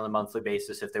support me on a monthly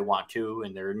basis if they want to,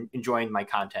 and they're enjoying my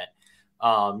content.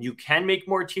 You can make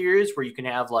more tiers where you can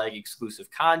have like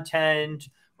exclusive content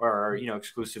or,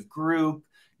 exclusive group.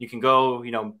 You can go,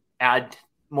 add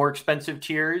more expensive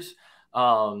tiers. The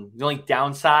only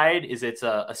downside is it's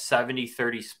a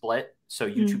 70-30 split. So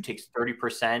YouTube takes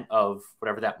 30% of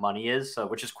whatever that money is. So,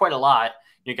 which is quite a lot.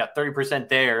 You got 30%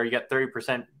 there, you got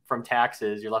 30% from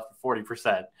taxes, you're left with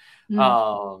 40%.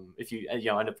 If you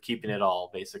end up keeping it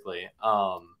all basically.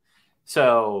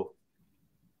 So,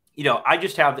 I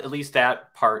just have at least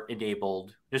that part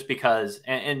enabled just because,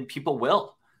 and people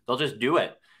they'll just do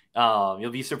it.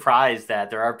 You'll be surprised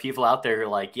that there are people out there who are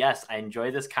like, yes, I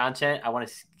enjoy this content. I want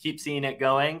to keep seeing it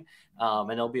going. And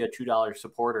they'll be a $2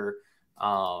 supporter.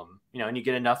 And you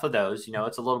get enough of those,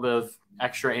 it's a little bit of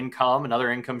extra income,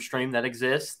 another income stream that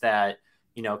exists that,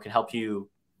 can help you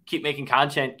keep making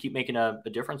content, keep making a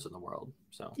difference in the world.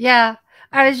 So, yeah,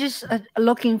 I was just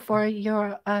looking for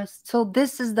your, so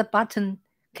this is the button.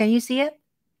 Can you see it?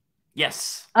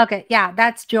 Yes. Okay. Yeah,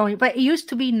 that's join. But it used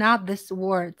to be not this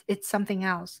word. It's something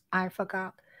else. I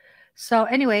forgot. So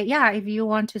anyway, yeah, if you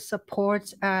want to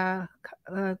support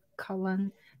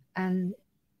Collin, and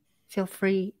feel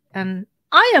free. And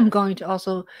I am going to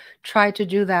also try to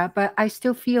do that, but I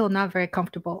still feel not very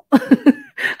comfortable.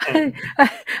 I'm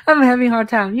having a hard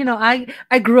time.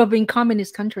 I grew up in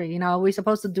communist country. We're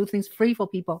supposed to do things free for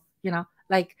people.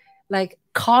 Like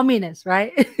communists,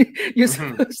 right? You're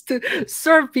supposed to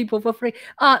serve people for free.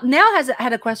 Nell has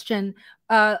had a question,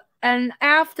 and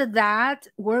after that,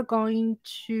 we're going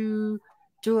to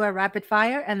do a rapid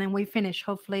fire, and then we finish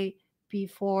hopefully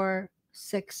before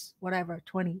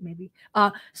 6:20 maybe.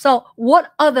 So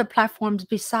what other platforms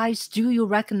besides do you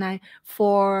recognize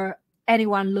for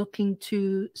anyone looking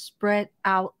to spread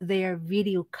out their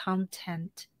video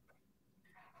content?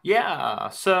 Yeah,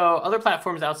 so other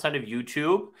platforms outside of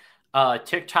YouTube,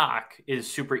 TikTok is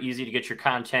super easy to get your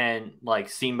content like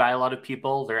seen by a lot of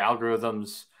people. Their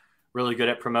algorithm's really good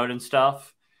at promoting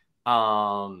stuff.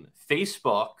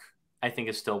 Facebook, I think,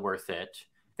 is still worth it.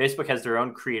 Facebook has their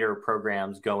own creator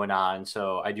programs going on,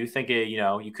 so I do think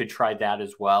you could try that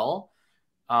as well.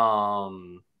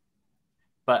 But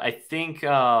I think,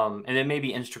 and then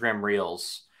maybe Instagram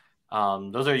Reels.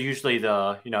 Those are usually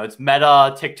it's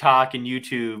Meta, TikTok, and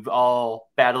YouTube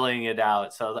all battling it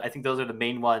out. So I think those are the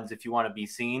main ones if you want to be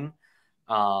seen,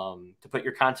 to put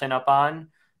your content up on.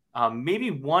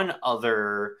 Maybe one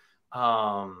other,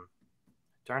 darn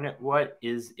it, what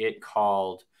is it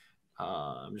called?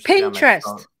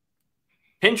 Pinterest.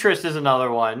 Pinterest is another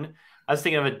one. I was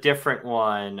thinking of a different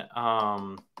one.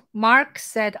 Mark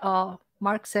said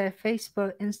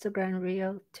Facebook, Instagram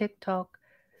Reel, TikTok,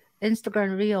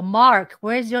 Instagram Reel. Mark,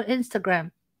 where's your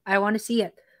Instagram? I want to see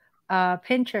it.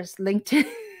 Pinterest, LinkedIn.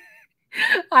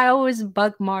 I always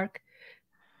bug Mark.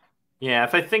 Yeah,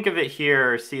 if I think of it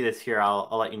here or see this here, I'll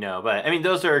let you know. But I mean,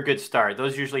 those are a good start.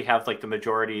 Those usually have like the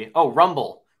majority. Oh,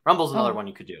 Rumble. Rumble's another one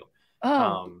you could do.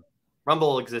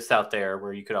 Rumble exists out there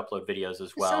where you could upload videos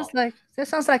as well. That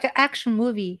sounds like an action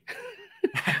movie.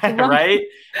 Right?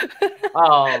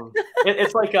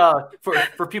 It's like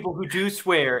for people who do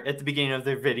swear at the beginning of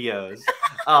their videos,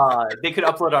 they could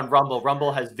upload on Rumble.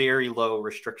 Rumble has very low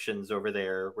restrictions over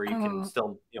there where you can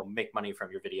still make money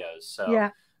from your videos. So yeah,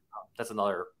 that's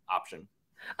another option.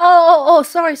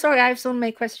 Sorry. I have so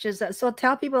many questions. So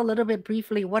tell people a little bit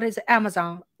briefly, what is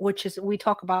Amazon, which is we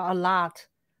talk about a lot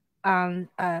on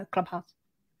Clubhouse.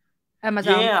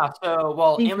 Amazon? Yeah. So,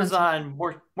 well, influencer. Amazon,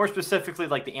 more specifically,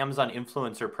 like the Amazon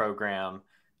influencer program.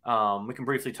 We can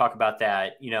briefly talk about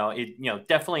that.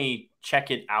 Definitely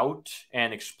check it out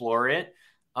and explore it.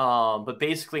 But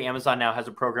basically, Amazon now has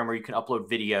a program where you can upload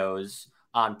videos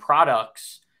on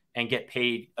products and get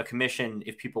paid a commission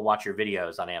if people watch your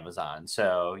videos on Amazon.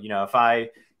 So,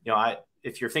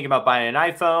 if you're thinking about buying an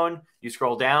iPhone, you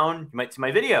scroll down, you might see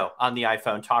my video on the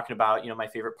iPhone talking about, my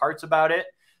favorite parts about it.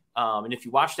 And if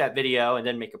you watch that video and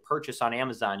then make a purchase on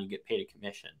Amazon, you get paid a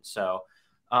commission. So,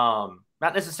 not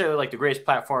necessarily like the greatest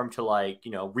platform to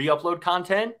re-upload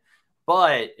content,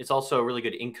 but it's also a really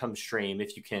good income stream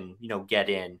if you can, get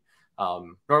in.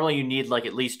 Normally you need like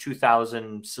at least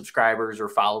 2,000 subscribers or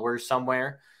followers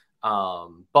somewhere.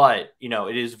 But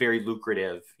it is very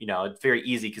lucrative. It's very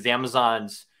easy because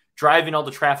Amazon's driving all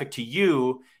the traffic to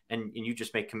you, and you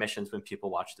just make commissions when people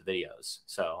watch the videos.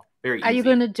 So very easy. Are you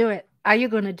going to do it? Are you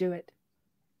going to do it?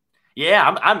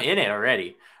 Yeah, I'm in it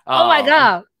already. Oh my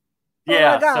God.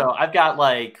 Yeah. So I've got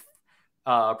like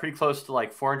pretty close to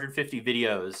like 450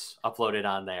 videos uploaded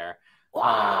on there.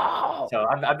 Wow. So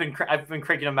I've been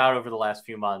cranking them out over the last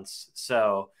few months.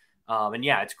 So, and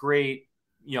yeah, it's great.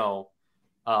 We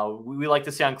like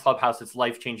to say on Clubhouse, it's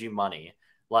life-changing money,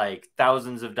 like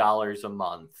thousands of dollars a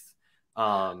month.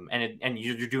 And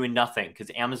you're doing nothing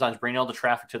because Amazon's bringing all the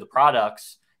traffic to the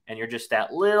products, and you're just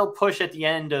that little push at the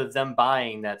end of them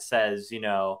buying that says, here's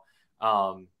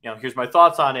my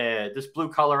thoughts on it. This blue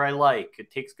color I like.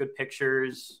 It takes good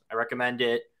pictures. I recommend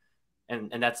it.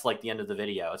 And that's like the end of the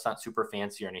video. It's not super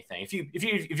fancy or anything. If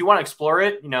you want to explore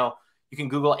it, you can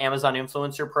Google Amazon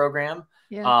influencer program.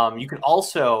 Yeah. You can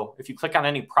also, if you click on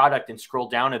any product and scroll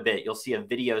down a bit, you'll see a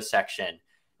video section.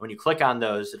 When you click on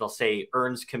those, it'll say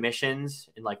earns commissions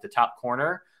in like the top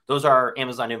corner. Those are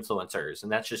Amazon influencers.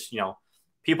 And that's just,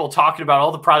 people talking about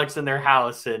all the products in their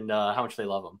house and how much they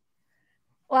love them.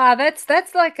 Wow, that's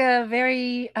like a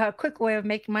very quick way of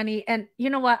making money. And you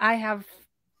know what? I have.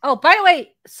 Oh, by the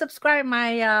way, subscribe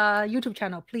my YouTube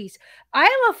channel, please. I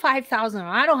have a 5,000.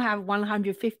 I don't have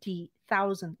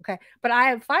 150,000. Okay, but I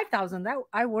have 5,000. That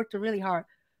I worked really hard.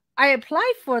 I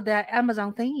applied for the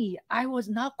Amazon thingy. I was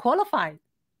not qualified.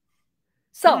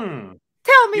 So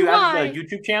tell me why. You have the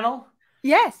YouTube channel?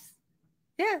 Yes.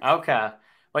 Yeah. Okay.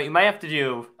 What you might have to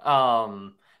do.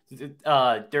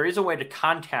 There is a way to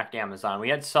contact Amazon. We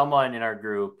had someone in our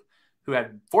group who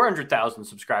had 400,000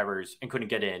 subscribers and couldn't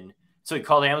get in. So he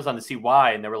called Amazon to see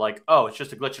why, and they were like, "Oh, it's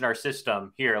just a glitch in our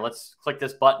system. Here, let's click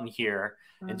this button here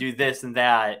and do this and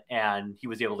that," and he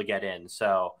was able to get in.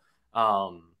 So,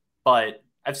 but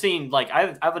I've seen like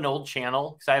I have an old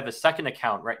channel because I have a second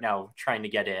account right now trying to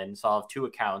get in, so I'll have two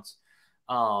accounts.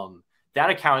 That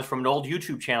account is from an old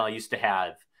YouTube channel I used to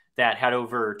have that had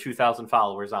over 2,000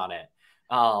 followers on it.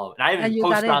 And I haven't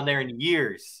posted on there in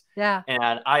years. Yeah.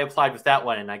 And I applied with that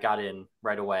one and I got in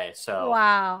right away. So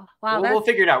wow. We'll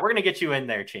figure it out. We're going to get you in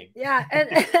there, Ching. Yeah.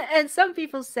 And some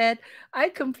people said, I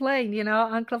complained,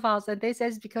 on Clubhouse, and they said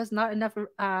it's because not enough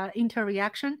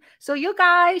interaction. So you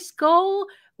guys go,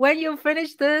 when you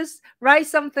finish this, write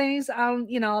some things on,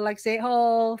 like say,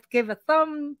 oh, give a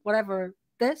thumb, whatever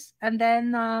this, and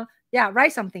then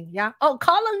write something. Yeah. Oh,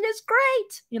 Collin is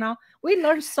great. We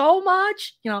learn so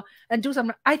much, and do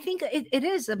some. I think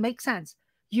it makes sense.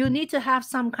 You need to have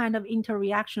some kind of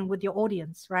interaction with your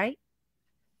audience, right?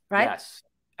 Right. Yes,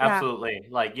 absolutely. Yeah.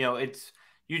 Like,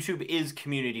 YouTube is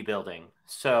community building.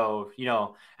 So,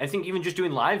 I think even just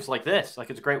doing lives like this, like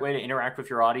it's a great way to interact with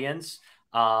your audience.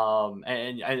 And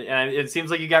it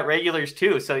seems like you got regulars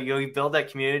too. So you build that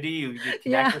community, you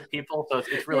connect with people. So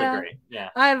it's really great. Yeah.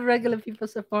 I have regular people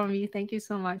support me. Thank you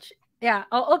so much. Yeah.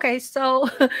 Oh, okay. So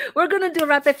we're going to do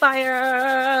rapid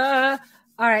fire.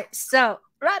 All right. So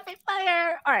rapid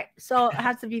fire. All right. So it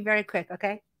has to be very quick.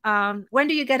 Okay. When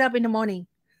do you get up in the morning?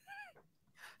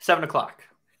 7 o'clock.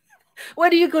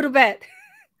 When do you go to bed?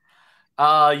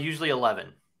 Usually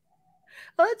 11.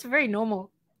 Oh, that's very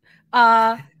normal.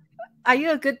 Are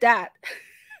you a good dad?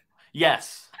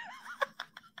 Yes.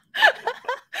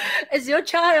 Is your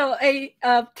child a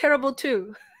terrible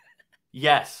too?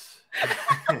 Yes.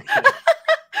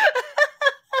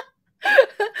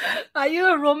 Are you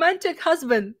a romantic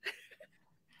husband?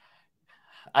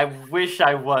 I wish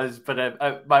I was,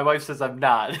 but my wife says I'm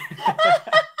not.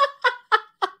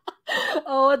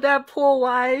 Oh, that poor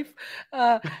wife.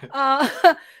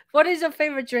 What is your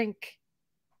favorite drink?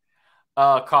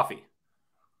 Coffee.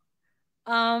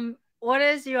 What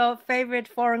is your favorite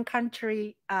foreign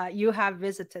country you have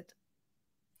visited?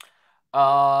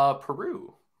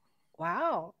 Peru.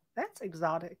 Wow, that's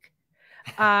exotic.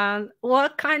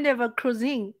 What kind of a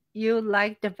cuisine you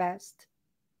like the best?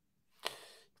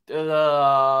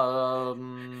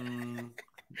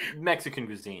 Mexican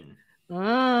cuisine.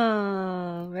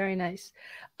 Oh, very nice.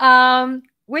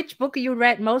 Which book you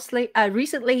read mostly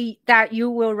recently that you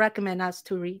will recommend us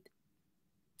to read?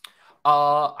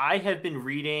 I have been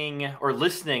reading or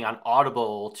listening on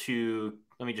Audible to,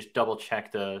 let me just double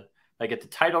check I get the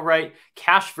title right.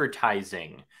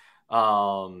 Cashvertising.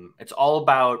 It's all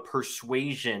about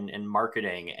persuasion and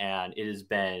marketing, and it has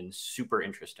been super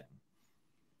interesting.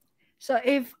 So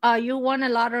if you won a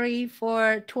lottery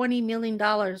for $20 million,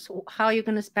 how are you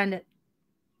going to spend it?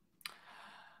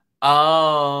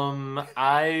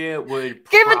 I would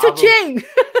give it to Ching.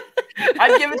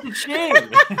 I'd give it to Ching.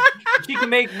 She can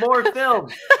make more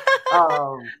films.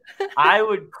 I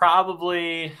would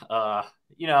probably,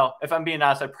 if I'm being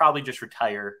honest, I'd probably just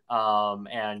retire.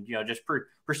 And just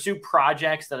pursue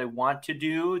projects that I want to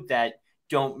do that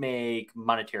don't make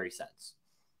monetary sense.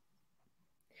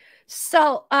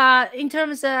 So, in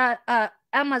terms of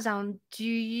Amazon, do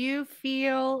you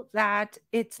feel that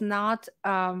it's not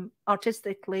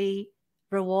artistically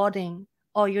rewarding,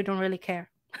 or you don't really care?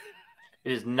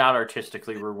 It is not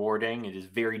artistically rewarding. It is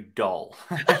very dull.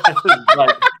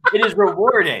 But it is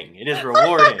rewarding. It is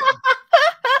rewarding.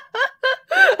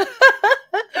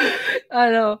 I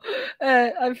know.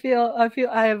 I feel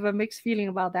I have a mixed feeling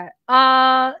about that.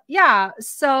 Yeah.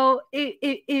 So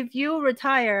if you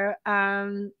retire,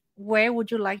 where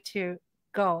would you like to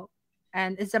go?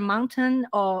 And is it mountain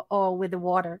or with the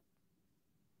water?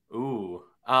 Ooh,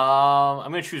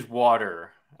 I'm gonna choose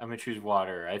water.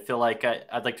 I feel like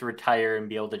I'd like to retire and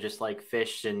be able to just like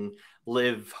fish and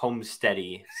live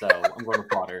homesteady. So I'm going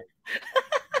with water.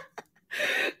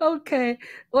 Okay.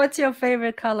 What's your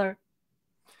favorite color?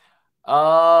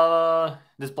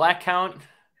 Does black count?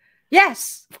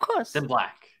 Yes, of course. Then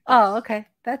black. Oh, okay.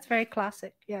 That's very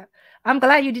classic. Yeah. I'm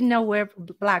glad you didn't know wear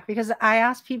black, because I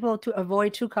asked people to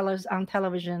avoid two colors on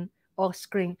television or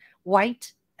screen,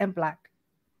 white and black.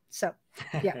 So,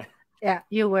 yeah. Yeah,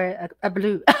 you wear a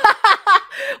blue.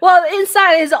 Well,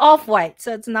 inside is off-white,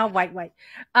 so it's not white. Okay.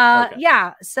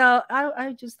 Yeah, so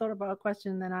I just thought about a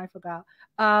question, then I forgot.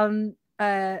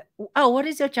 What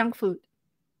is your junk food?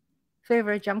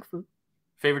 Favorite junk food?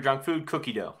 Favorite junk food?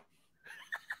 Cookie dough.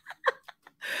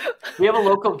 We have a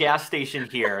local gas station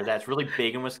here that's really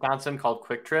big in Wisconsin called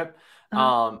Quick Trip.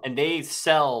 And they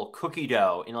sell cookie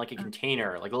dough in like a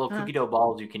container, like a little cookie dough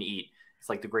balls you can eat. It's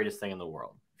like the greatest thing in the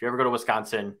world. If you ever go to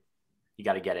Wisconsin, you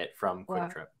got to get it from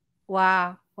Quick Trip.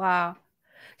 Wow.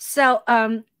 So,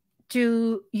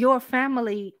 do your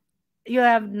family, you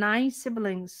have 9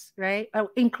 siblings, right?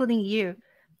 Including you.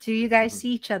 Do you guys see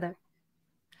each other?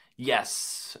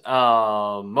 Yes.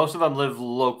 Most of them live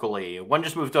locally. One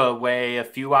just moved away a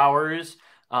few hours,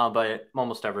 but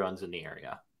almost everyone's in the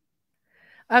area.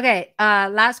 Okay.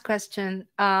 Last question.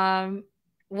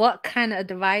 What kind of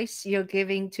advice you're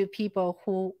giving to people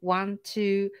who want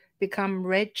to become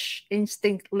rich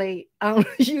instantly on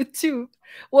YouTube?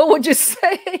 What would you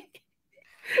say?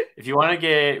 If you want to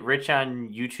get rich on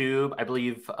YouTube, I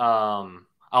believe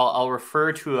I'll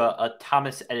refer to a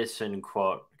Thomas Edison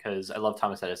quote, because I love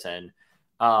Thomas Edison,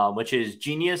 which is,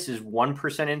 genius is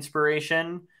 1%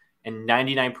 inspiration and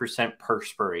 99%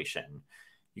 perspiration.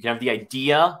 You can have the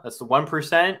idea, that's the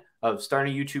 1% of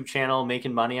starting a YouTube channel,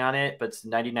 making money on it, but it's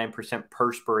 99%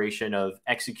 perspiration of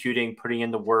executing, putting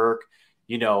in the work,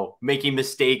 making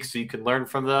mistakes so you can learn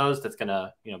from those. That's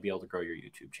gonna, be able to grow your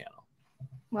YouTube channel.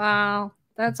 Wow.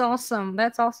 That's awesome.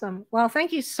 Well,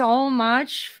 thank you so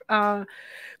much,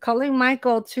 Collin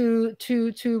Michael,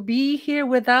 to be here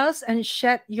with us and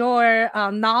shed your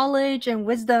knowledge and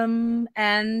wisdom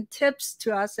and tips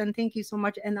to us. And thank you so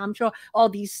much. And I'm sure all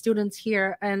these students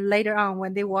here and later on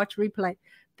when they watch replay,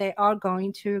 they are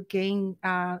going to gain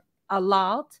a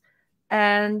lot.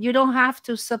 And you don't have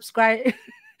to subscribe.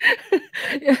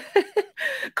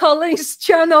 Collin's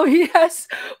channel, he has,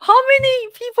 how many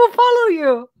people follow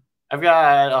you? I've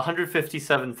got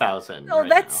 157,000. Oh, right,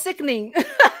 that's now sickening.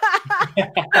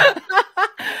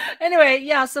 Anyway,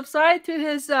 yeah, subscribe to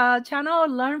his channel,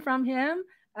 learn from him,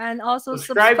 and also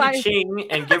subscribe to Ching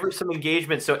and give her some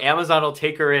engagement so Amazon will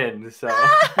take her in. So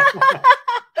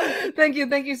thank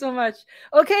you so much.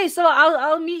 Okay, so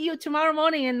I'll meet you tomorrow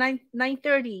morning at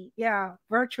 9:30. Yeah,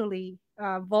 virtually,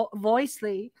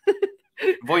 Voicely.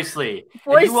 Voicely.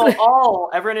 And you will all,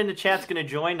 everyone in the chat's going to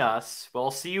join us. We'll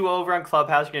see you over on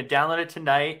Clubhouse. You're going to download it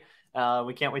tonight.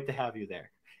 We can't wait to have you there.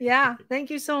 Yeah,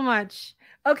 thank you so much.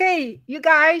 Okay, you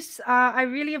guys, I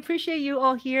really appreciate you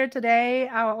all here today,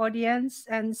 our audience,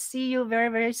 and see you very,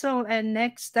 very soon. And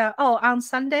next, on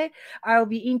Sunday, I'll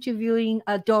be interviewing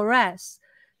Doris.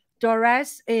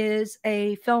 Doris is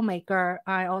a filmmaker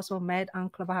I also met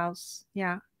on Clubhouse.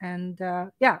 Yeah, And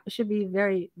yeah, it should be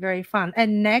very, very fun.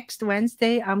 And next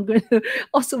Wednesday, I'm going to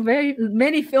also very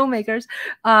many filmmakers.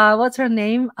 What's her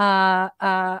name?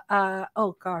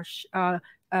 Oh gosh.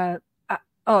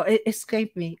 Oh, it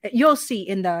escaped me. You'll see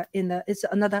in the it's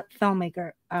another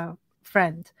filmmaker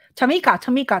friend.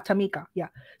 Tamika. Yeah.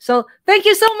 So thank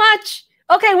you so much.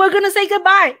 Okay, we're gonna say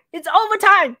goodbye. It's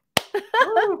overtime.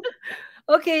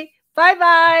 Okay,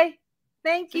 bye.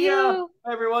 Thank you. Ya.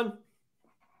 Bye, everyone.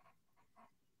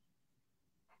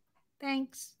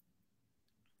 Thanks.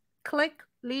 Click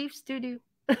leave studio.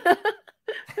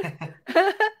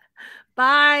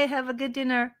 Bye. Have a good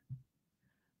dinner.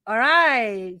 All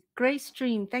right. Great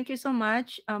stream. Thank you so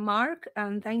much, Mark.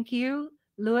 And thank you,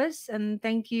 Louis. And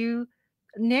thank you,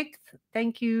 Nick.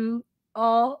 Thank you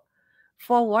all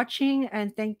for watching.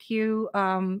 And thank you,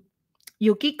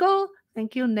 Yukiko.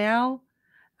 Thank you, Nell.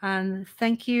 And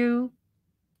thank you,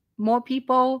 more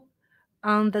people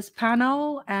on this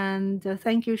panel. And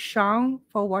thank you, Sean,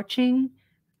 for watching.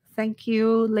 Thank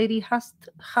you, Lady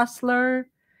Hustler.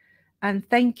 And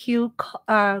thank you,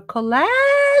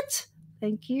 Colette.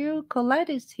 Thank you. Colette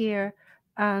is here.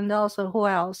 And also, who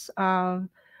else?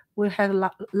 We had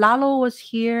Lalo was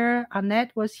here.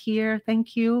 Annette was here.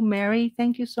 Thank you. Mary,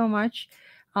 thank you so much.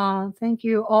 Thank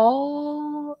you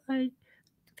all.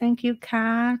 Thank you,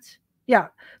 Kat. Yeah,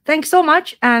 thanks so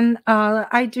much. And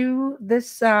I do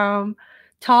this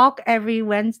talk every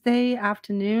Wednesday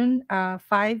afternoon,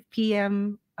 5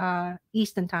 p.m.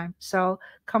 Eastern time. So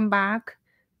come back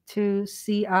to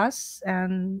see us.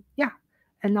 And yeah,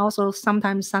 and also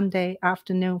sometimes Sunday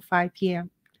afternoon, 5 p.m.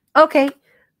 Okay,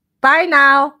 bye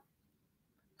now.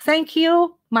 Thank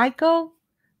you, Michael.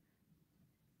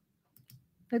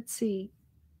 Let's see.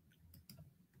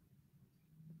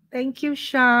 Thank you,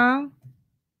 Sean.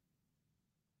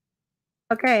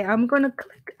 Okay, I'm going to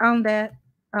click on that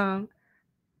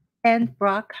end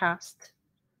broadcast.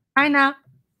 Bye now.